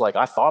Nicodemus? Like,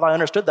 I thought I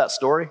understood that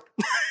story.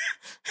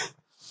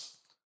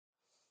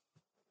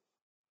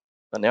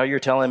 But now you're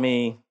telling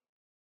me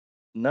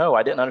No,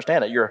 I didn't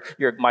understand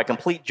it. My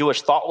complete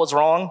Jewish thought was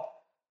wrong,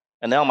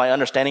 and now my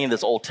understanding of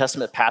this Old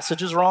Testament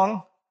passage is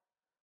wrong.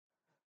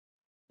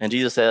 And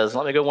Jesus says,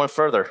 let me go one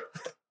further.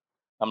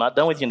 I'm not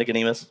done with you,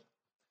 Nicodemus.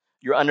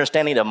 Your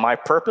understanding of my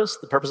purpose,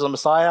 the purpose of the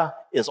Messiah,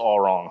 is all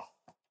wrong.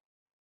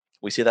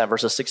 We see that in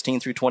verses 16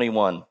 through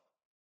 21.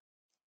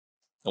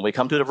 And we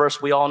come to the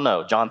verse we all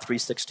know, John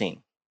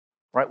 3:16.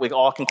 Right? We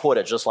all can quote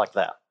it just like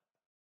that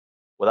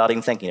without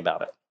even thinking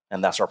about it.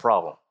 And that's our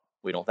problem.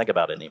 We don't think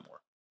about it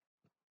anymore.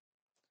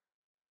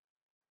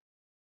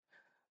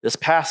 This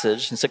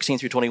passage in 16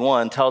 through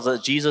 21 tells us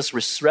that Jesus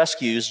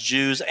rescues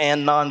Jews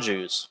and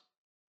non-Jews.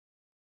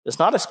 It's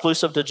not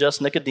exclusive to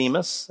just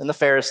Nicodemus and the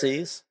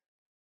Pharisees.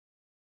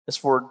 It's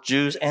for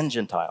Jews and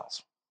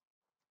Gentiles.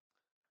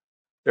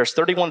 There's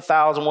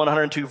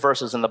 31,102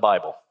 verses in the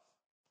Bible.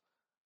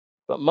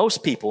 But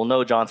most people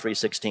know John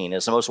 3:16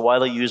 is the most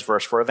widely used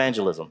verse for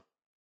evangelism.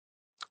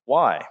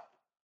 Why?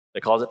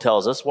 Because it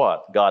tells us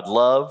what? God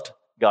loved,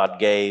 God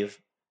gave,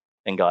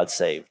 and God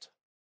saved.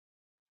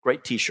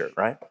 Great t-shirt,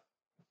 right?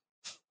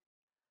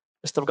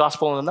 It's the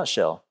gospel in a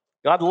nutshell.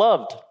 God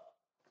loved,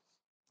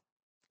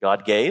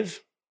 God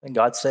gave, and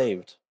God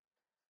saved.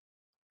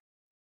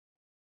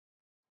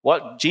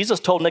 What Jesus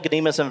told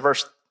Nicodemus in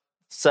verse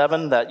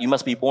 7, that you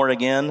must be born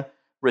again,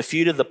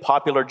 refuted the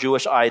popular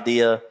Jewish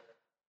idea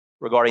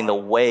regarding the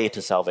way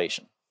to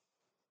salvation.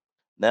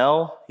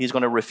 Now he's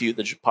going to refute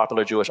the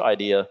popular Jewish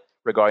idea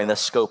regarding the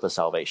scope of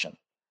salvation.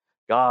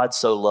 God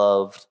so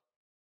loved,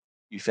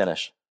 you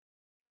finish,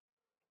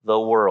 the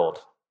world,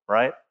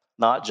 right?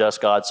 Not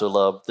just God so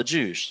loved the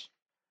Jews,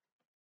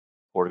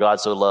 or God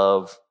so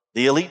loved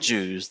the elite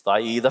Jews,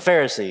 i.e. the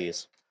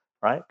Pharisees,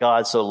 right?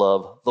 God so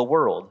loved the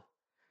world.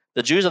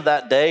 The Jews of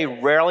that day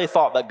rarely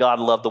thought that God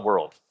loved the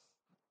world.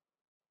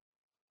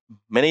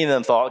 Many of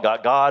them thought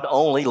God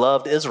only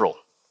loved Israel.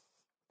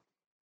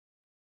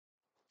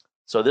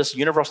 So this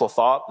universal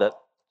thought that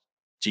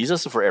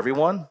Jesus is for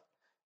everyone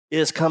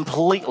is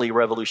completely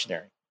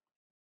revolutionary.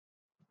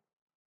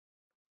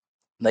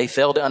 They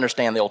failed to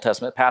understand the Old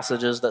Testament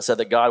passages that said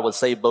that God would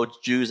save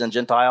both Jews and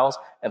Gentiles,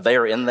 and they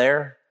are in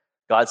there.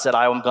 God said,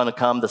 I am going to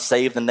come to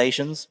save the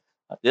nations.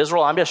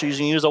 Israel, I'm just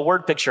using you as a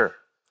word picture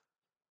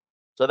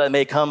so that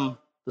may come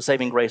the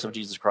saving grace of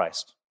Jesus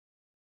Christ.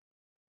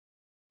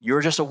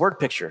 You're just a word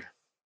picture.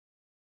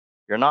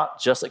 You're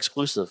not just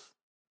exclusive.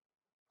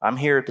 I'm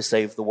here to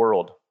save the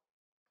world.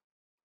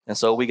 And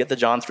so we get to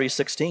John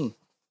 3:16.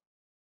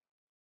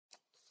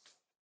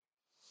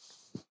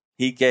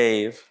 He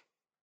gave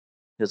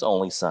his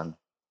only son.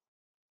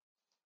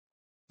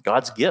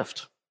 God's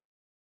gift,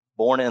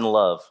 born in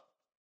love.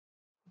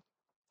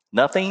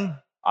 Nothing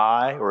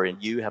I or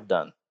you have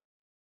done.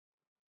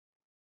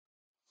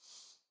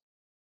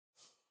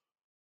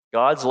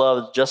 God's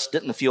love just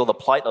didn't feel the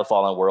plight of the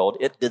fallen world.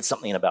 It did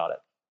something about it.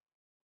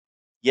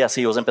 Yes,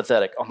 he was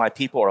empathetic. Oh, my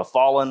people are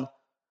fallen.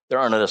 They're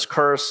under this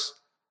curse.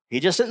 He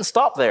just didn't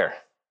stop there.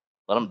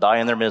 Let them die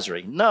in their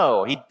misery.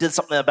 No, he did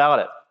something about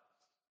it.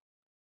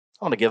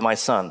 I want to give my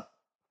son,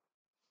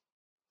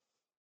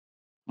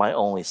 my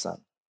only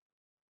son.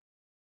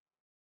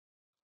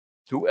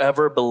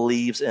 Whoever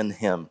believes in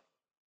him,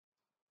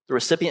 the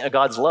recipient of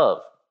God's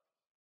love,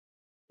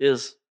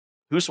 is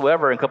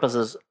whosoever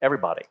encompasses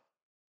everybody.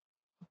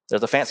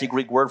 There's a fancy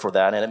Greek word for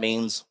that, and it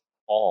means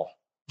all.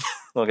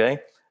 Okay?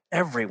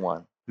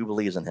 Everyone who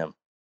believes in him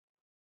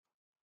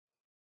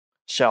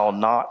shall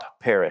not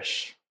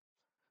perish.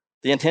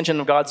 The intention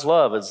of God's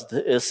love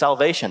is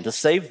salvation, to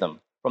save them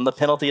from the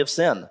penalty of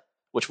sin,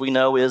 which we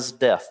know is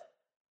death,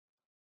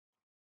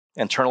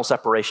 eternal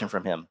separation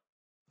from him.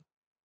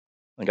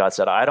 And God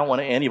said, I don't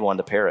want anyone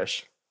to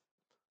perish,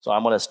 so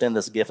I'm going to extend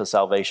this gift of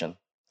salvation.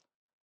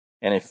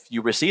 And if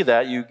you receive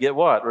that, you get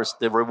what?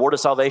 The reward of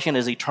salvation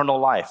is eternal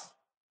life.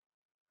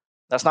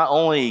 That's not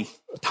only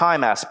a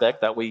time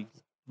aspect that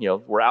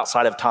we're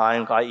outside of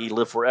time, i.e.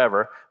 live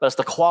forever, but it's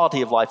the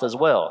quality of life as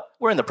well.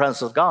 We're in the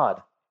presence of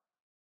God.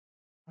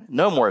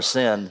 No more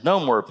sin, no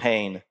more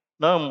pain,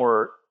 no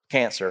more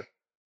cancer,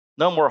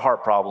 no more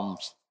heart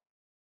problems,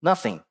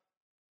 nothing.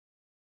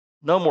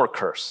 No more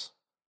curse,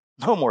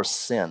 no more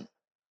sin.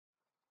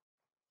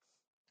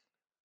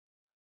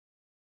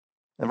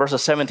 In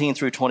verses 17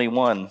 through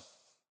 21,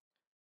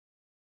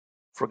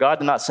 for God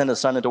did not send his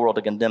son into the world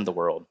to condemn the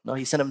world. No,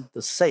 he sent him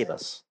to save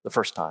us the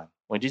first time.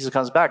 When Jesus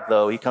comes back,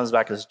 though, he comes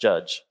back as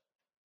judge.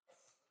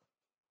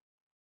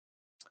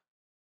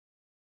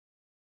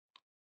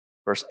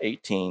 Verse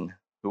 18,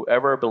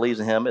 whoever believes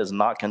in him is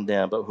not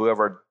condemned, but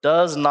whoever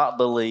does not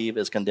believe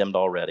is condemned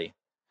already.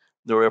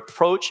 The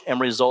reproach and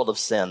result of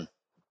sin.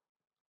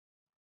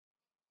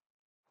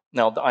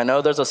 Now, I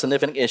know there's a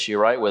significant issue,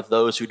 right, with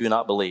those who do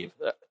not believe.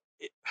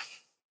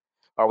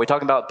 Are we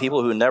talking about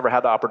people who never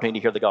had the opportunity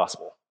to hear the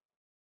gospel?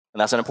 And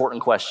that's an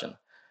important question.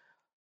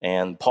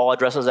 And Paul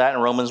addresses that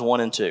in Romans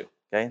 1 and 2.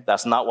 Okay?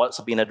 That's not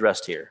what's being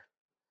addressed here.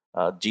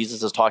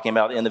 Jesus is talking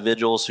about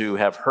individuals who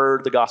have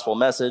heard the gospel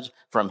message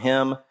from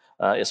him.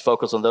 It's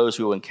focused on those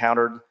who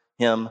encountered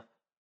him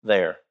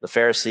there. The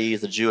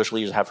Pharisees, the Jewish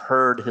leaders have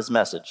heard his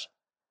message.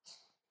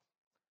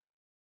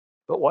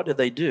 But what did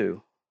they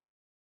do?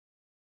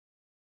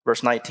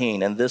 Verse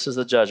 19, and this is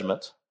the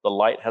judgment. The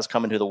light has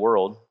come into the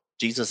world.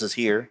 Jesus is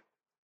here.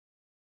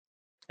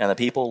 And the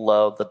people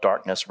loved the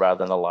darkness rather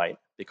than the light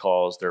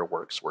because their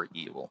works were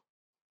evil.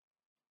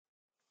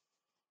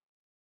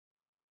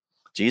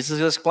 Jesus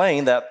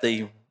explained that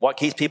what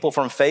keeps people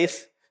from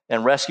faith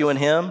and rescuing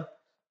him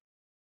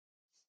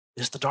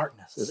is the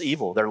darkness, is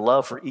evil, their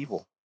love for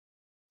evil.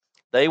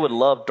 They would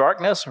love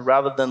darkness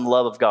rather than the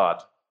love of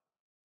God.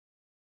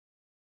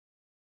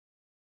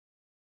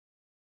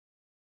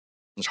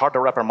 It's hard to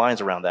wrap our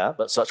minds around that,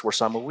 but such were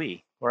some of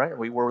we, right?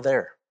 We were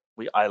there.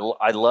 I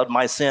loved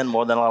my sin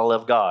more than I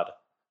loved God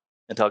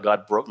until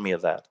God broke me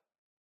of that.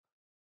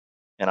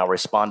 And I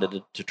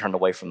responded to turn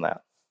away from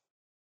that.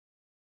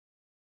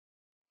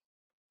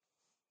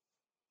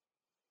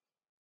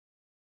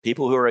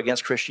 People who are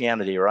against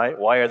Christianity, right?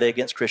 Why are they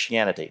against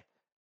Christianity?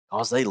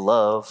 Because they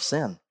love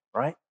sin,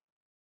 right?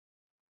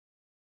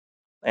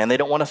 And they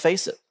don't want to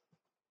face it.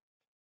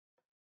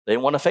 They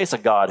don't want to face a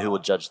God who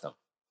would judge them.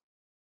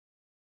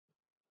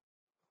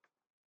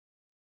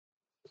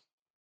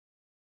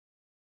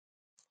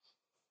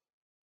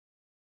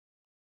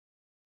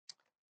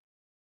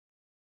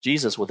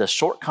 Jesus, with a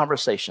short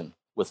conversation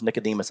with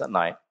Nicodemus at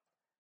night,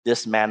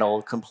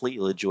 dismantled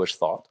completely Jewish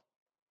thought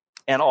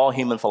and all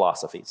human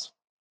philosophies.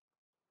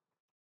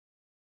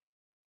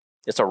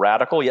 It's a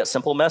radical yet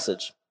simple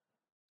message.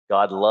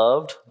 God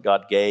loved,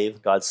 God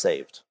gave, God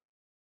saved.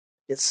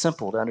 It's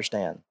simple to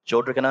understand.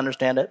 Children can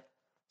understand it.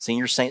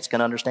 Senior saints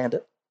can understand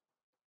it.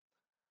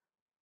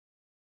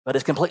 But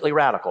it's completely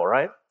radical,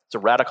 right? It's a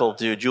radical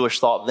to Jewish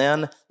thought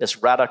then.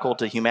 It's radical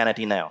to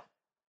humanity now.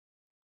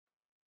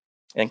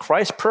 And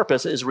Christ's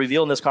purpose is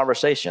revealed in this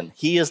conversation.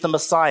 He is the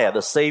Messiah,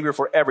 the Savior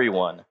for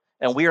everyone.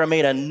 And we are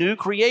made a new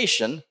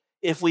creation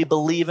if we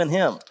believe in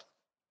him.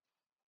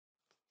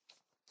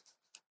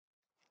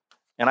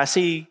 And I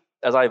see,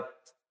 as I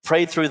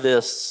prayed through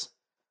this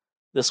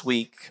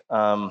week,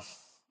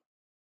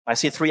 I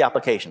see 3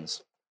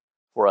 applications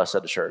for us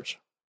at the church.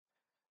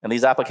 And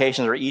these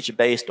applications are each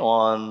based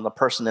on the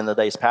person in the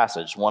day's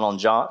passage. One on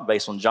John,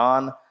 based on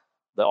John,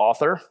 the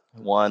author,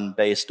 one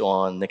based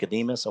on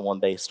Nicodemus, and one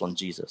based on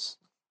Jesus.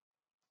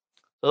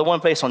 So the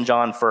one based on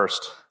John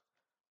first.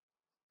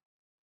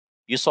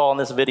 You saw in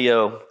this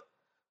video,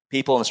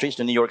 people in the streets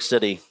of New York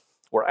City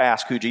were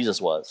asked who Jesus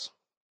was.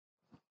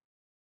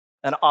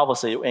 And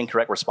obviously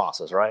incorrect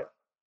responses, right?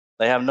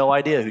 They have no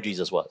idea who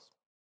Jesus was.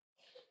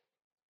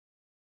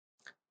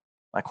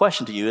 My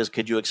question to you is,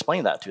 could you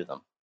explain that to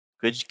them?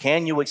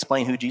 Can you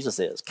explain who Jesus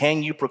is?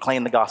 Can you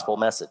proclaim the gospel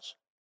message?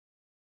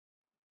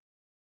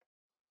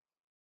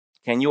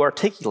 Can you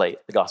articulate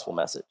the gospel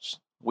message?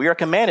 We are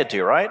commanded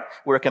to, right?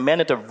 We're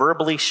commanded to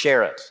verbally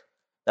share it.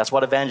 That's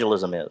what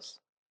evangelism is.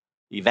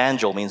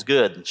 Evangel means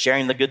good,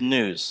 sharing the good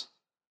news.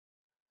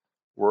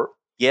 We're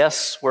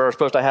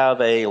supposed to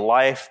have a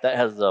life that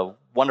has the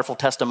wonderful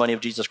testimony of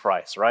Jesus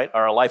Christ, right?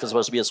 Our life is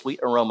supposed to be a sweet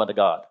aroma to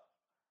God.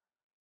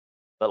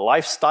 But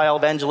lifestyle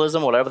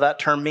evangelism, whatever that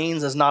term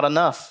means, is not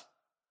enough,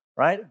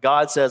 right?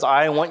 God says,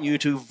 I want you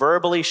to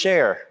verbally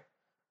share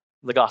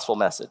the gospel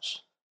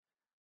message.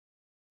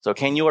 So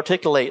can you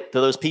articulate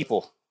to those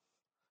people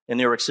in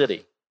New York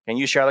City? Can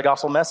you share the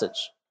gospel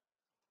message?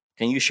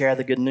 Can you share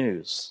the good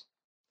news?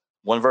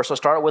 One verse I'll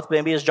start with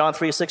maybe is John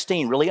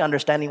 3:16, really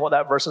understanding what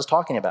that verse is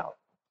talking about.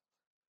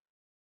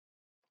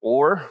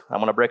 Or I'm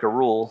going to break a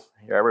rule.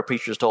 Every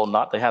preacher is told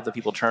not to have the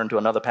people turn to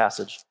another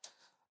passage.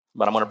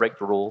 But I'm going to break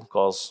the rule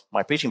because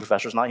my preaching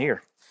professor is not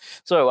here.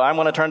 So I'm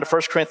going to turn to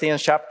 1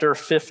 Corinthians chapter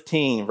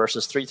 15,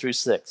 verses 3 through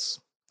 6.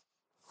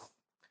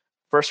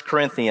 1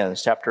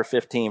 Corinthians chapter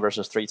 15,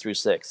 verses 3 through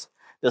 6.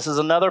 This is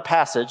another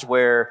passage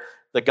where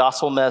the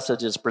gospel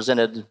message is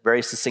presented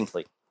very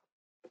succinctly.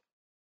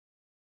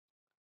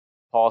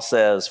 Paul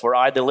says, for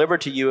I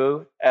delivered to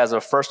you as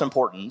of first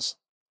importance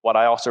what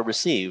I also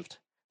received,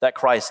 that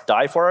Christ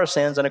died for our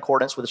sins in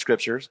accordance with the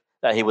Scriptures,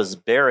 that he was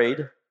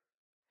buried,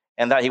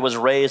 and that he was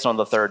raised on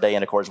the 3rd day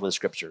in accordance with the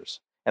Scriptures,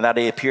 and that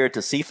he appeared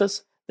to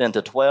Cephas, then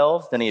to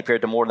 12, then he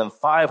appeared to more than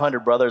 500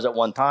 brothers at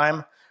one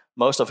time,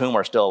 most of whom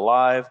are still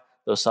alive,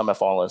 though some have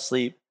fallen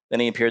asleep. Then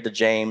he appeared to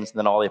James,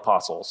 then all the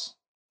apostles,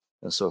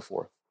 and so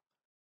forth.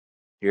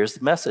 Here's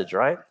the message,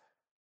 right?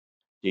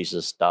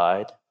 Jesus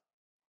died,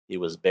 he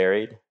was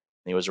buried, and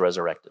he was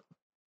resurrected.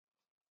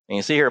 And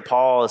you see here,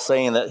 Paul is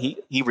saying that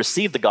he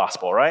received the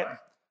gospel, right?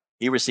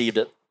 He received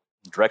it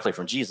directly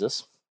from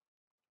Jesus.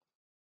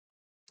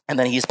 And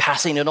then he's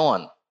passing it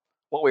on,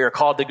 what we are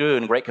called to do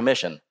in Great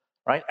Commission,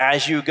 right?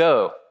 As you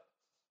go,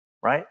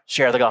 right?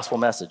 Share the gospel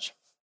message.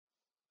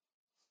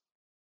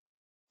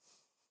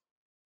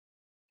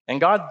 And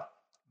God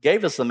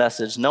gave us the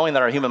message knowing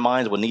that our human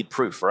minds would need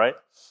proof, right?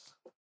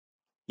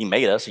 He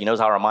made us. He knows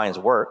how our minds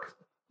work.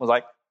 He was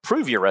like,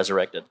 prove you're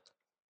resurrected.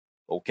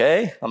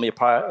 Okay, let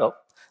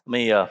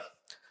me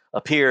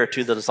appear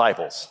to the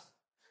disciples.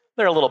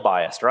 They're a little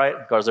biased, right?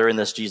 Because they're in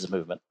this Jesus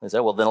movement. They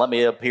said, well, then let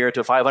me appear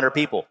to 500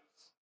 people,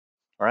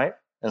 right?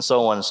 And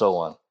so on and so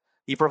on.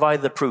 He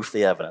provided the proof,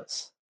 the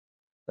evidence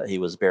that he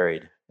was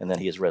buried and that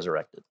he is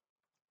resurrected.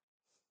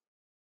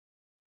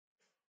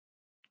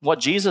 What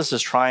Jesus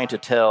is trying to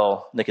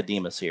tell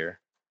Nicodemus here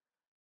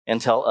and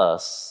tell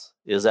us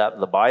is that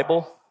the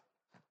Bible,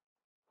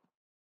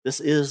 this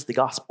is the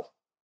gospel,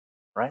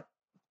 right?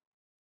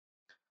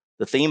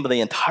 The theme of the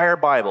entire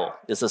Bible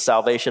is the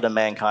salvation of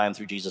mankind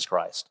through Jesus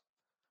Christ,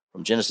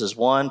 from Genesis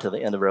 1 to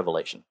the end of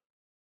Revelation.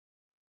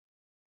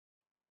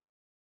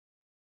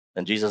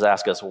 And Jesus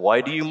asks us, why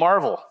do you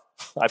marvel?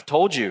 I've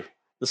told you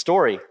the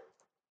story.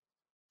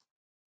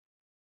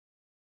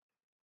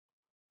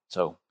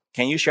 So,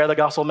 can you share the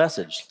gospel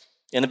message?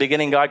 In the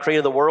beginning, God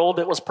created the world.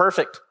 It was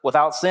perfect,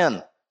 without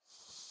sin.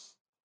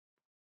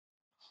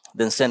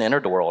 Then sin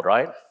entered the world,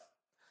 right?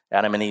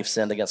 Adam and Eve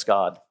sinned against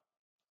God.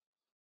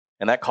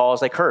 And that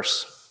caused a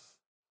curse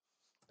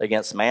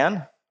against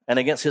man and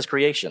against his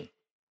creation.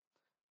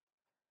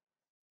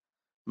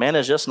 Man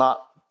is just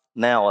not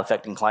now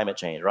affecting climate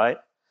change, right?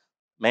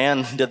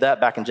 Man did that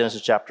back in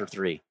Genesis chapter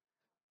 3,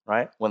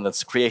 right? When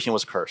the creation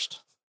was cursed.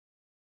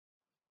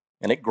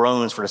 And it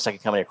groans for the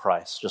second coming of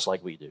Christ, just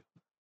like we do.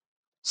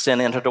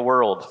 Sin entered the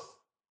world,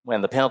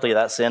 when the penalty of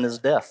that sin is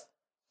death.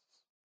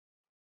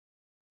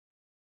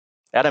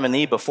 Adam and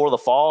Eve, before the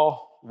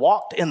fall,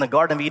 walked in the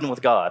Garden of Eden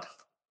with God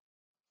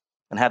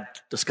and had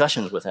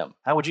discussions with him.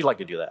 How would you like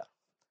to do that?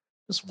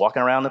 Just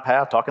walking around the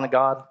path, talking to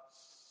God.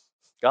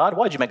 God,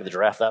 why'd you make the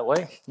giraffe that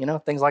way?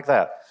 Things like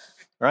that,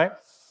 right?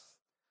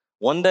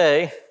 One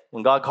day,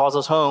 when God calls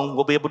us home,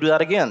 we'll be able to do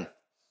that again.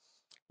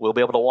 We'll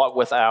be able to walk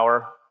with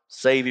our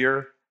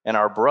Savior and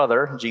our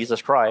brother,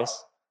 Jesus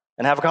Christ,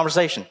 and have a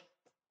conversation.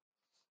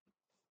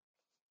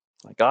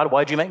 Like, God,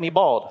 why'd you make me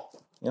bald?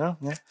 Yeah.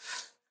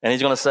 And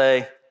he's going to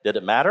say, did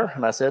it matter?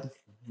 And I said,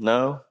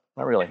 no,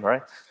 not really,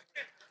 right?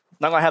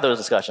 Not going to have those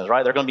discussions,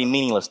 right? They're going to be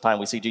meaningless the time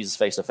we see Jesus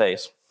face to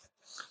face.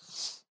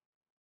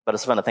 But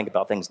it's fun to think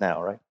about things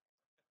now, right?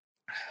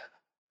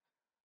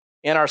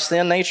 In our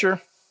sin nature,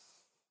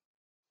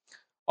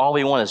 all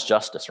we want is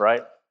justice,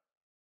 right?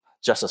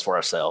 Justice for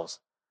ourselves.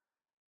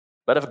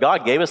 But if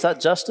God gave us that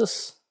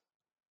justice,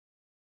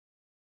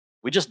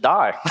 we just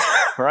die,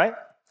 right?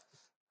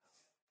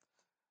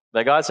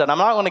 But God said, I'm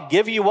not going to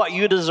give you what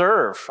you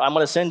deserve. I'm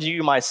going to send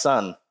you my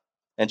son.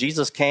 And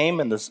Jesus came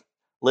and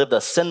lived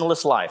a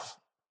sinless life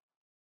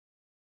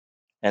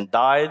and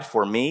died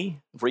for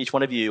me, for each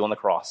one of you on the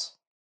cross.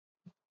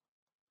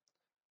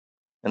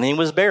 And then he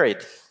was buried.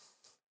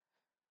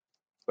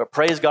 But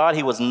praise God,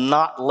 he was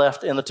not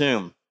left in the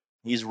tomb.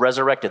 He's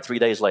resurrected 3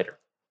 days later.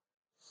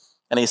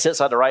 And he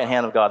sits at the right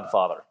hand of God the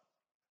Father.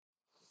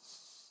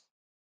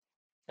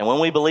 And when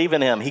we believe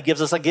in him, he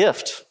gives us a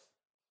gift.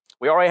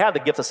 We already have the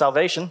gift of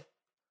salvation,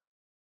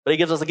 but he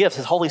gives us a gift,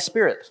 his Holy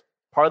Spirit,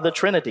 part of the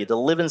Trinity, to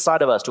live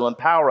inside of us, to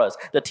empower us,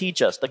 to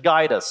teach us, to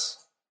guide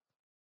us.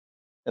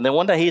 And then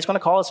one day he's going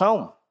to call us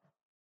home.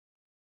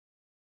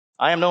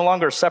 I am no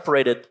longer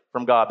separated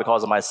from God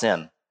because of my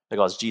sin,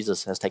 because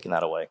Jesus has taken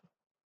that away.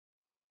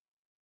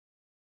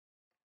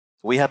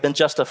 We have been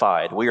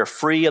justified. We are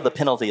free of the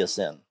penalty of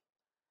sin.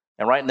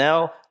 And right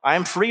now,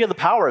 I'm free of the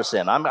power of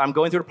sin. I'm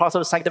going through the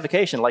process of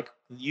sanctification, like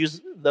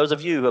those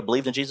of you who have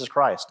believed in Jesus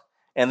Christ.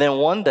 And then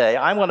one day,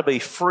 I'm going to be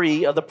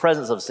free of the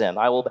presence of sin.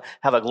 I will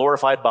have a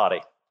glorified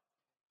body.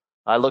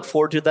 I look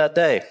forward to that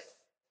day.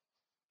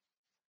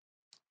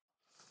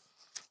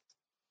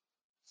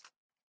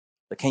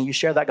 But can you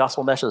share that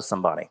gospel message with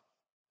somebody?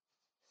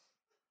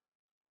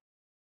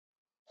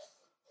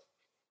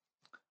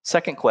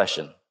 Second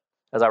question,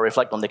 as I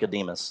reflect on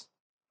Nicodemus.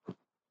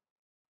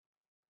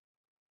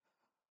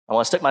 I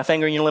want to stick my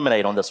finger in your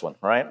lemonade on this one,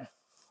 right?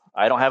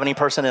 I don't have any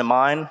person in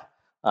mind.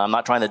 I'm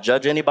not trying to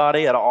judge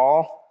anybody at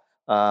all,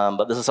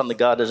 but this is something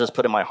God has just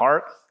put in my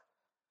heart.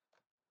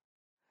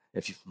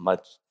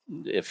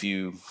 If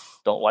you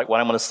don't like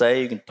what I'm going to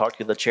say, you can talk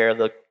to the chair of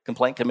the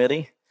complaint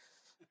committee.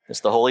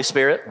 It's the Holy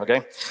Spirit,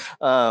 okay?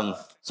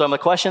 So my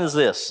question is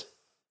this.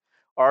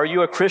 Are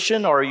you a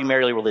Christian or are you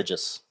merely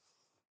religious?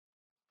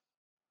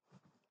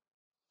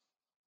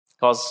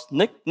 Because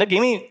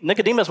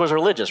Nicodemus was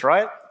religious,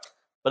 right?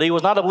 But he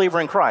was not a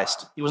believer in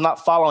Christ. He was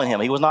not following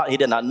him. He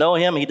did not know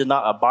him. He did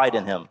not abide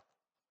in him.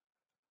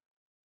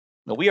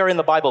 Now, we are in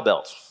the Bible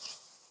Belt.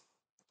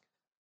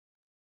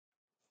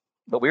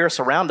 But we are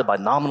surrounded by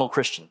nominal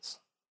Christians.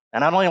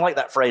 And I don't even like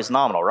that phrase,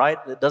 nominal, right?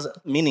 It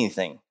doesn't mean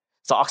anything.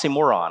 It's an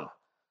oxymoron,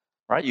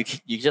 right?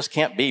 You just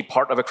can't be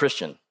part of a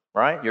Christian,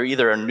 right? You're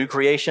either a new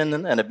creation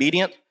and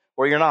obedient,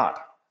 or you're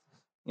not.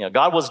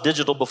 God was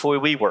digital before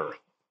we were,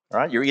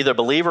 right? You're either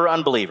believer or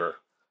unbeliever.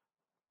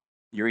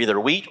 You're either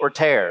wheat or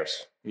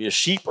tares. You're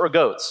sheep or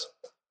goats.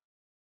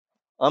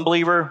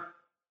 Unbeliever,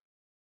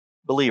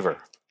 believer.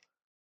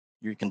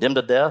 You're condemned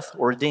to death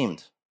or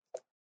redeemed.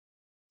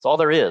 That's all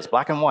there is,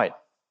 black and white,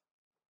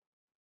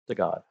 to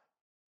God.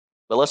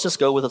 But let's just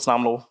go with its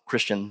nominal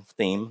Christian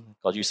theme,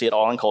 because you see it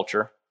all in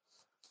culture.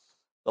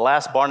 The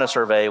last Barna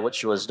survey,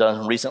 which was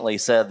done recently,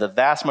 said the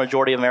vast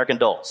majority of American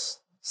adults,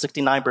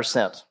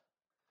 69%,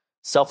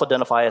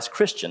 self-identify as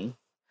Christian,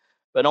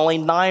 but only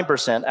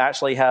 9%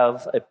 actually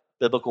have a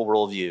biblical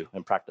worldview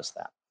and practice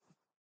that.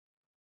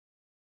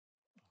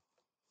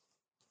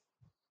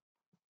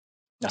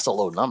 That's a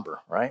low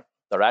number, right?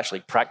 that are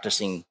actually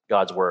practicing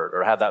God's word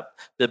or have that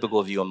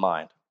biblical view in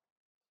mind.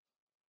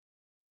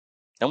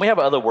 And we have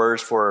other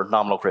words for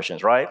nominal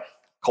Christians, right?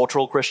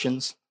 Cultural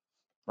Christians,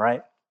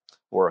 right?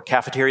 Or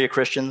cafeteria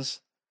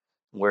Christians,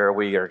 where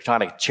we are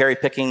kind of cherry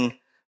picking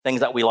things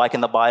that we like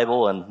in the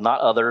Bible and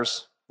not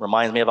others.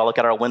 Reminds me of, I look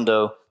at our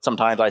window,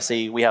 sometimes I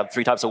see we have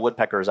 3 types of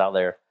woodpeckers out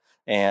there,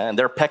 and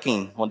they're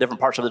pecking on different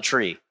parts of the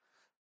tree.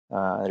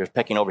 They're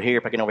pecking over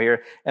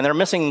here, and they're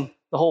missing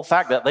the whole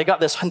fact that they got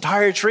this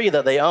entire tree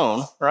that they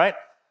own, right?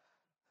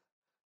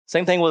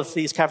 Same thing with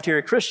these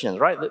cafeteria Christians,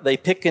 right? They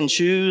pick and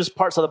choose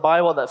parts of the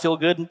Bible that feel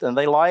good and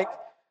they like,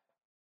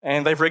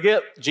 and they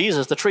forget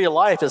Jesus, the tree of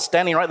life, is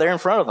standing right there in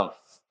front of them,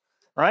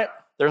 right?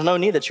 There's no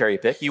need to cherry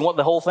pick. You want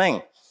the whole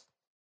thing.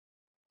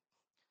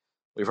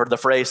 We've heard the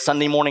phrase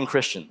Sunday morning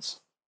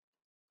Christians,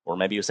 or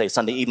maybe you say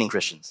Sunday evening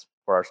Christians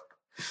for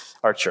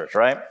our church,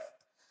 right?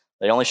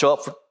 They only show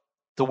up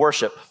to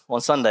worship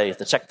on Sundays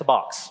to check the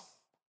box.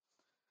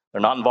 They're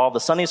not involved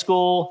in Sunday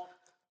school,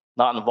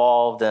 not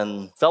involved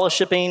in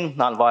fellowshipping,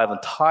 not involved in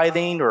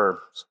tithing or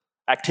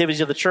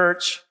activities of the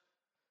church,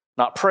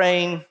 not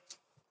praying.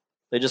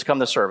 They just come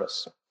to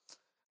service.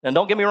 And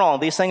don't get me wrong,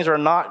 these things are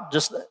not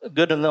just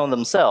good in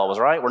themselves,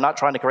 right? We're not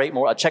trying to create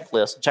a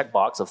checklist, a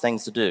checkbox of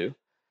things to do.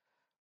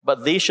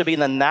 But these should be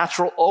the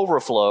natural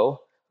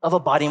overflow of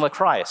abiding with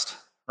Christ,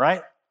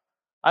 right?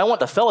 I want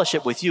to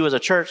fellowship with you as a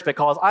church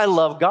because I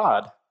love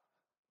God.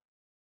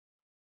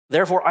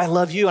 Therefore, I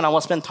love you and I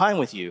want to spend time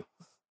with you.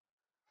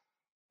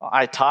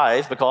 I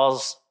tithe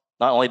because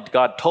not only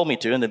God told me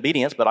to in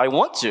obedience, but I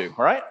want to,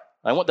 right?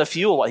 I want to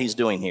fuel what he's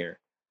doing here.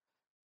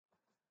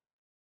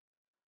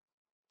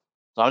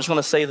 So I'm just going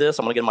to say this.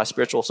 I'm going to get in my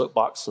spiritual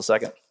soapbox a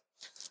second.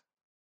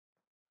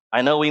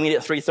 I know we meet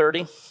at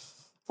 3:30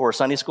 for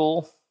Sunday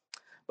school,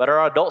 but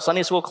our adult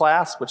Sunday school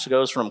class, which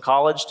goes from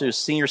college to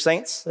senior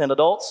saints and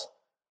adults,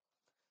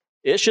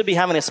 it should be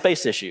having a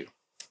space issue.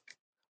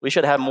 We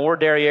should have more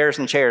derrieres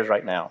and chairs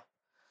right now.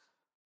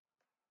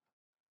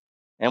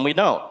 And we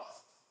don't.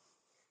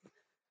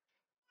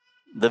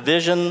 The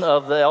vision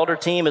of the elder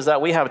team is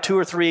that we have 2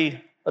 or 3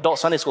 adult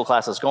Sunday school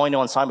classes going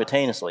on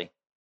simultaneously.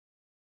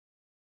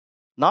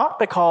 Not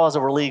because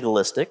we're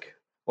legalistic,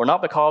 or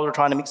not because we're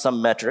trying to meet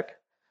some metric,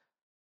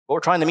 but we're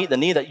trying to meet the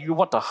need that you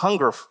want to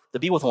hunger to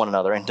be with one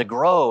another and to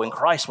grow in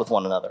Christ with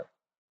one another.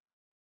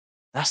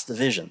 That's the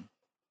vision.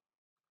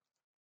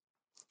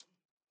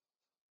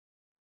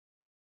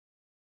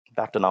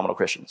 Back to nominal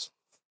Christians.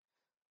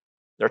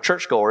 They're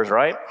churchgoers,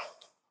 right?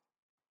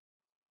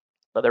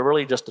 But they're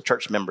really just a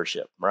church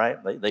membership, right?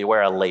 They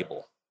wear a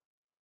label.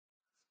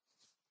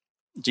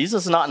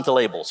 Jesus is not into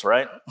labels,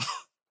 right?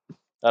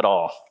 At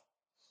all.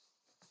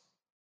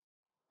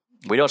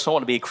 We don't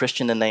want to be a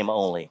Christian in name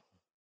only.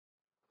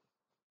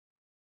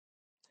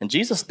 And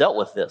Jesus dealt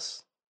with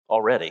this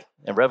already.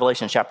 In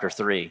Revelation chapter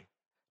 3,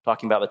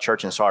 talking about the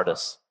church in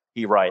Sardis,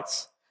 he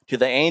writes, "To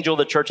the angel of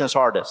the church in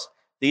Sardis,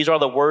 these are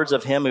the words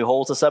of him who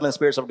holds the 7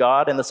 spirits of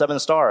God and the 7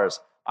 stars.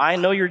 I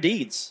know your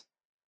deeds.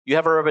 You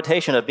have a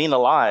reputation of being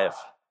alive,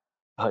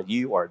 but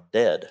you are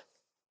dead."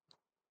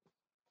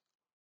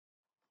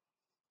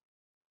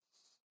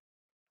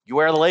 You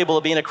wear the label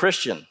of being a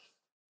Christian,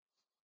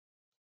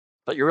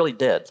 but you're really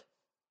dead.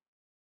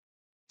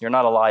 You're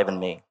not alive in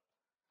me.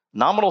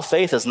 Nominal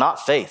faith is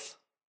not faith,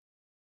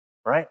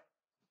 right?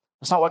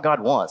 That's not what God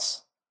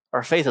wants.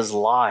 Our faith is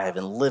live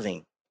and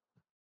living,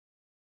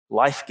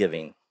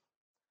 life-giving.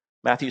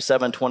 Matthew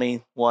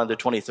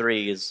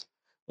 7:21-23 is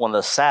one of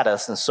the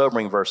saddest and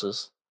sobering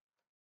verses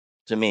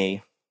to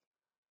me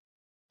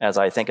as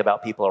I think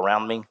about people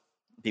around me,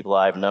 people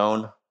I've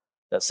known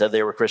that said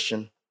they were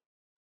Christian.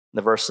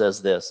 The verse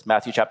says this,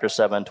 Matthew chapter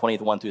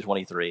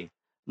 7:21-23.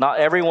 "Not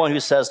everyone who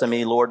says to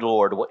me, 'Lord,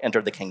 Lord,' will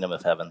enter the kingdom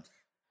of heaven,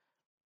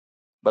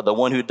 but the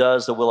one who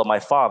does the will of my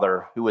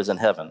Father who is in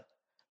heaven.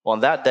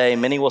 On that day,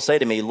 many will say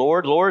to me,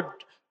 'Lord,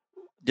 Lord,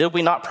 did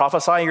we not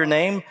prophesy in your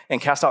name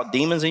and cast out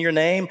demons in your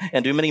name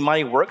and do many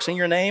mighty works in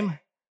your name?'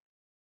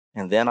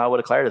 And then I will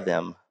declare to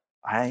them,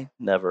 'I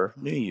never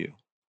knew you.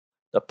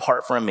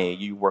 Depart from me,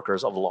 you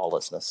workers of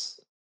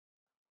lawlessness.'"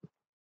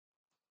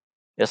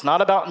 It's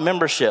not about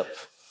membership,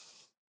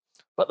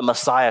 but the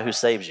Messiah who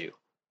saves you.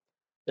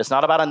 It's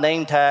not about a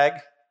name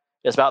tag.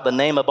 It's about the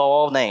name above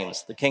all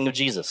names, the King of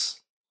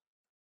Jesus.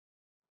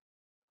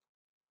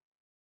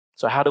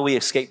 So how do we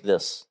escape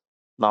this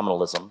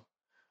nominalism?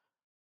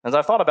 As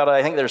I've thought about it,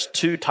 I think there's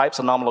 2 types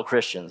of nominal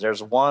Christians.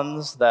 There's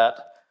ones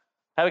that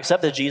have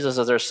accepted Jesus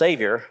as their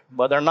Savior,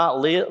 but they're not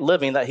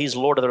living that he's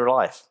Lord of their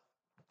life.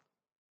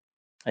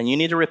 And you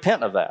need to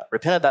repent of that.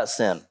 Repent of that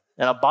sin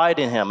and abide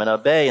in him and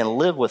obey and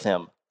live with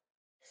him.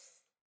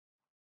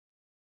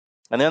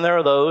 And then there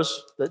are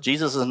those that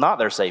Jesus is not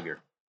their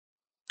Savior.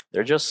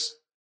 They're just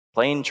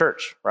plain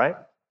church, right?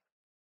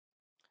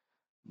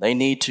 They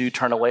need to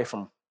turn away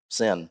from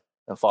sin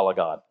and follow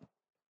God.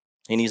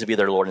 He needs to be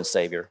their Lord and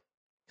Savior.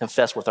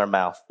 Confess with their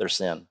mouth their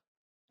sin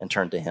and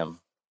turn to him.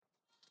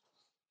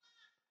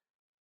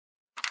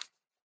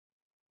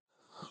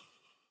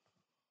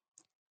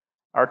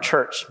 Our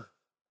church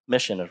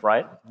mission is,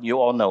 right? You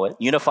all know it.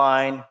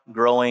 Unifying,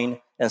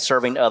 growing, and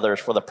serving others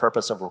for the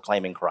purpose of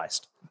proclaiming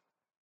Christ.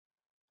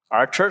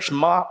 Our church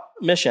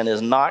mission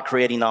is not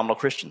creating nominal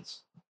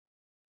Christians.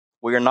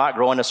 We are not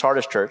growing a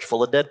Sardis church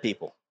full of dead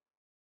people.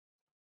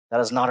 That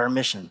is not our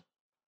mission.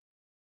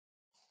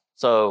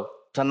 So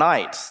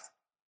tonight,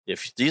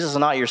 if Jesus is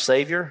not your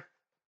Savior,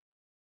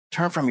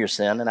 turn from your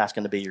sin and ask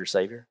him to be your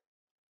Savior.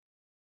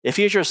 If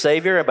he is your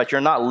Savior, but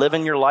you're not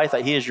living your life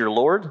that he is your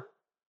Lord,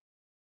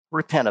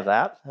 repent of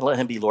that and let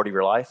him be Lord of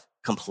your life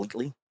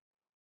completely.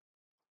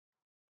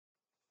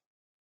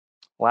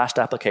 Last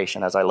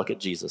application as I look at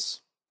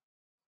Jesus.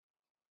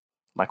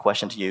 My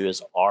question to you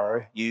is,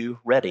 are you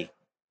ready?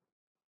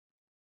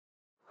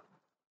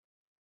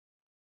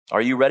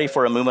 Are you ready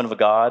for a movement of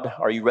God?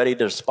 Are you ready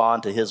to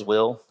respond to his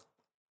will?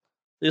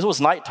 This was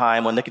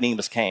nighttime when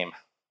Nicodemus came.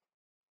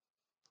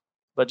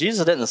 But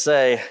Jesus didn't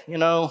say,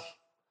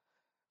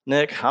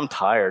 Nick, I'm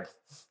tired.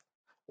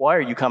 Why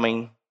are you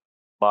coming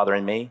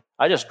bothering me?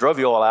 I just drove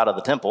you all out of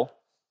the temple,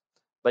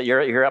 but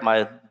you're at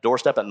my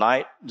doorstep at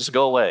night. Just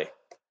go away.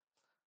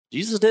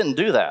 Jesus didn't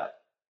do that.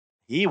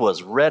 He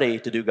was ready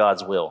to do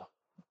God's will.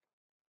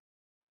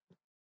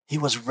 He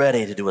was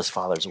ready to do his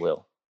Father's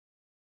will.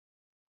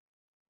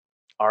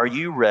 Are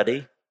you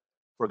ready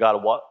for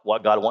God,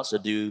 what God wants to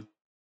do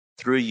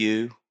through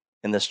you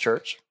in this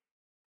church?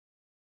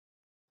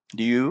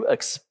 Do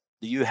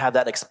you have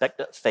that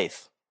expectant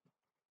faith?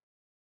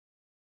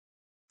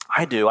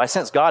 I do. I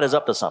sense God is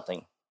up to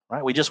something,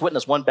 right? We just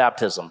witnessed one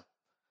baptism,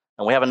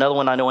 and we have another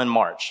one I know in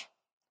March.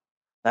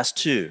 That's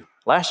 2.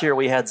 Last year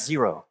we had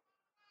 0.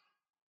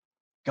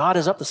 God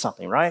is up to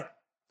something, right?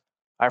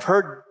 I've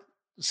heard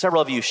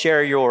several of you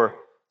share your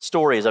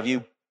stories of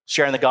you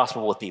sharing the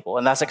gospel with people,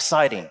 and that's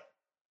exciting.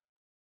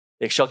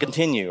 It shall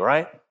continue,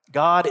 right?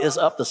 God is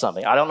up to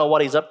something. I don't know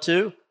what he's up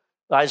to.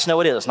 I just know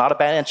it is. It's not a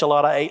bad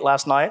enchilada I ate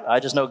last night. I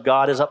just know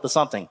God is up to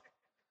something,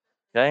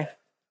 okay?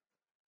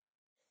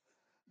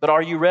 But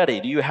are you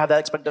ready? Do you have that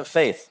expectant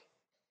faith?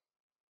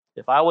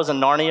 If I was in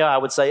Narnia, I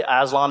would say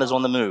Aslan is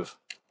on the move,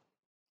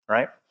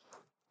 right?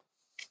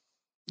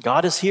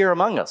 God is here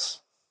among us,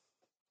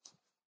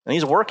 and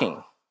he's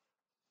working.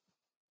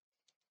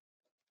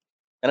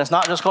 And it's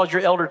not just called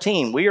your elder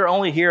team. We are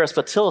only here as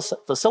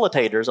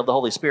facilitators of the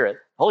Holy Spirit.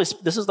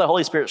 This is the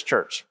Holy Spirit's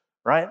church,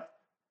 right?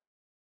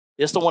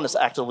 It's the one that's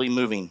actively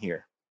moving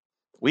here.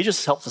 We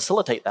just help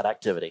facilitate that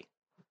activity.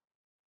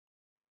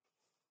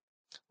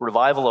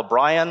 Revival of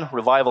Bryan,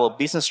 revival of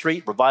Beeson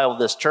Street, revival of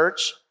this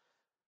church.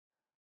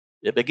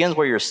 It begins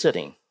where you're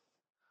sitting.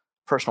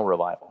 Personal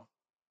revival.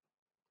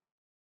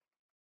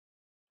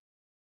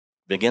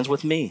 Begins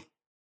with me.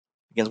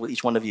 Begins with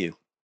each one of you.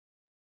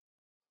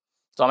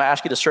 So I'm going to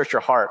ask you to search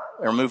your heart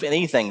and remove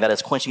anything that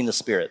is quenching the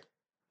Spirit.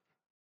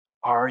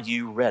 Are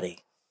you ready?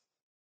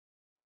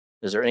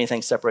 Is there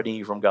anything separating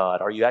you from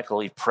God? Are you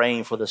actually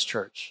praying for this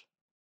church?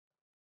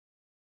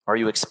 Are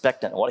you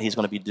expectant of what he's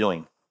going to be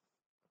doing?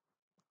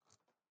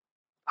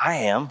 I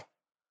am.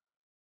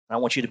 I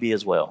want you to be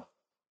as well.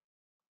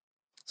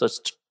 So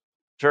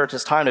church,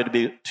 it's time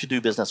to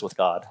do business with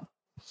God.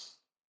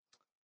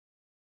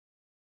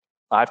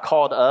 I've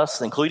called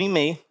us, including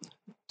me,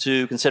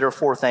 to consider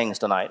 4 things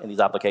tonight in these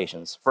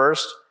applications.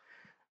 First,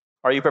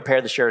 are you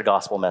prepared to share a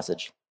gospel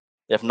message?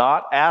 If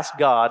not, ask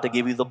God to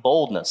give you the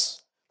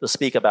boldness to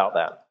speak about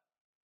that,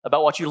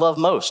 about what you love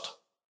most.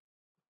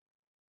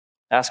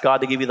 Ask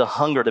God to give you the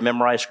hunger to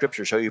memorize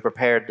scripture so you're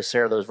prepared to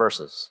share those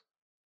verses.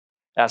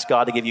 Ask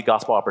God to give you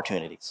gospel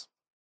opportunities.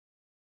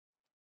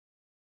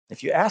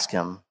 If you ask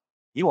him,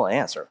 he will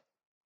answer.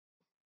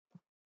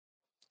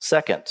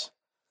 Second,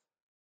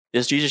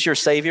 is Jesus your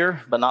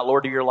Savior but not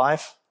Lord of your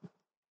life?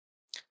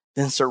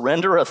 Then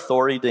surrender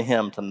authority to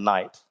him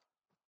tonight.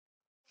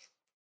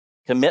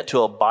 Commit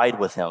to abide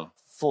with him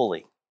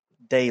fully,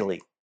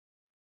 daily.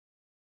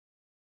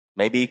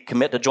 Maybe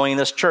commit to joining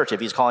this church if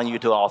he's calling you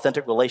to an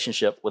authentic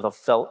relationship with a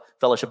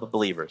fellowship of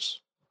believers.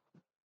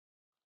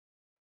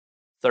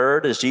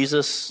 Third, is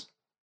Jesus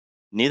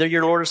neither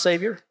your Lord or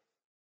Savior?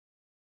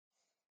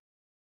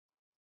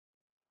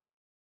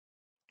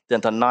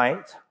 Then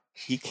tonight,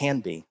 he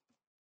can be.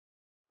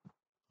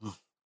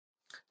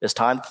 It's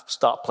time to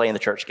stop playing the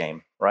church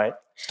game, right?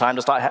 It's time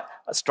to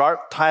start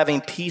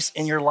having peace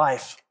in your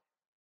life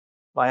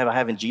by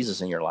having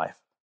Jesus in your life.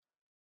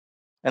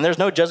 And there's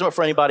no judgment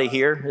for anybody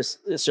here.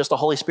 It's just the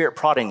Holy Spirit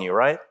prodding you,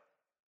 right?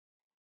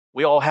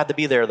 We all had to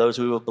be there, those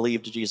who have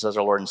believed Jesus as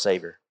our Lord and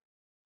Savior.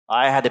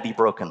 I had to be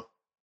broken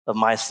of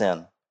my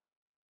sin.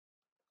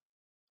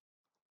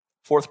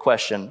 Fourth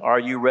question, are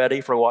you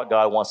ready for what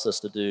God wants us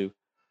to do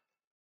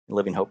in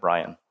Living Hope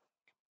Bryan?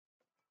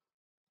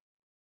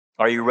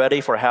 Are you ready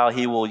for how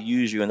he will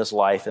use you in this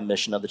life and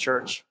mission of the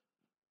church?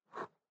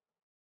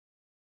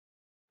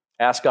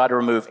 Ask God to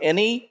remove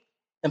any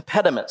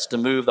impediments to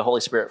move the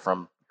Holy Spirit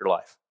from your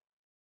life.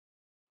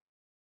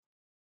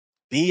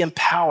 Be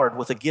empowered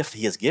with the gift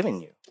he has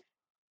given you.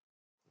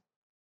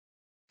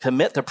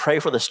 Commit to pray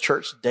for this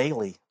church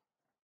daily.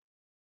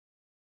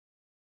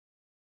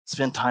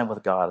 Spend time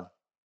with God.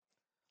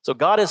 So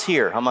God is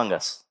here among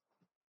us.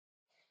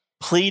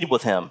 Plead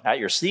with him at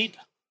your seat,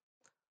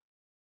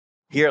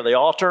 here at the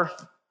altar,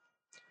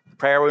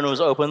 prayer room was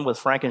open with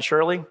Frank and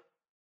Shirley.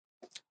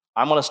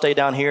 I'm going to stay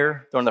down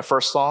here during the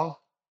first song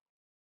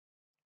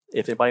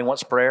if anybody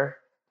wants prayer.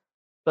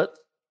 But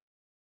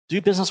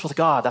do business with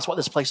God. That's what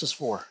this place is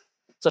for.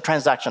 It's a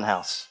transaction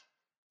house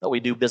that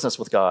we do business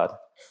with God.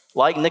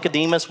 Like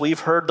Nicodemus, we've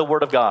heard the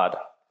word of God.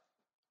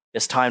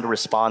 It's time to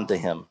respond to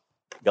him.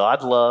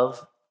 God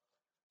loved,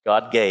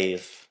 God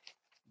gave,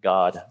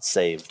 God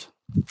saved.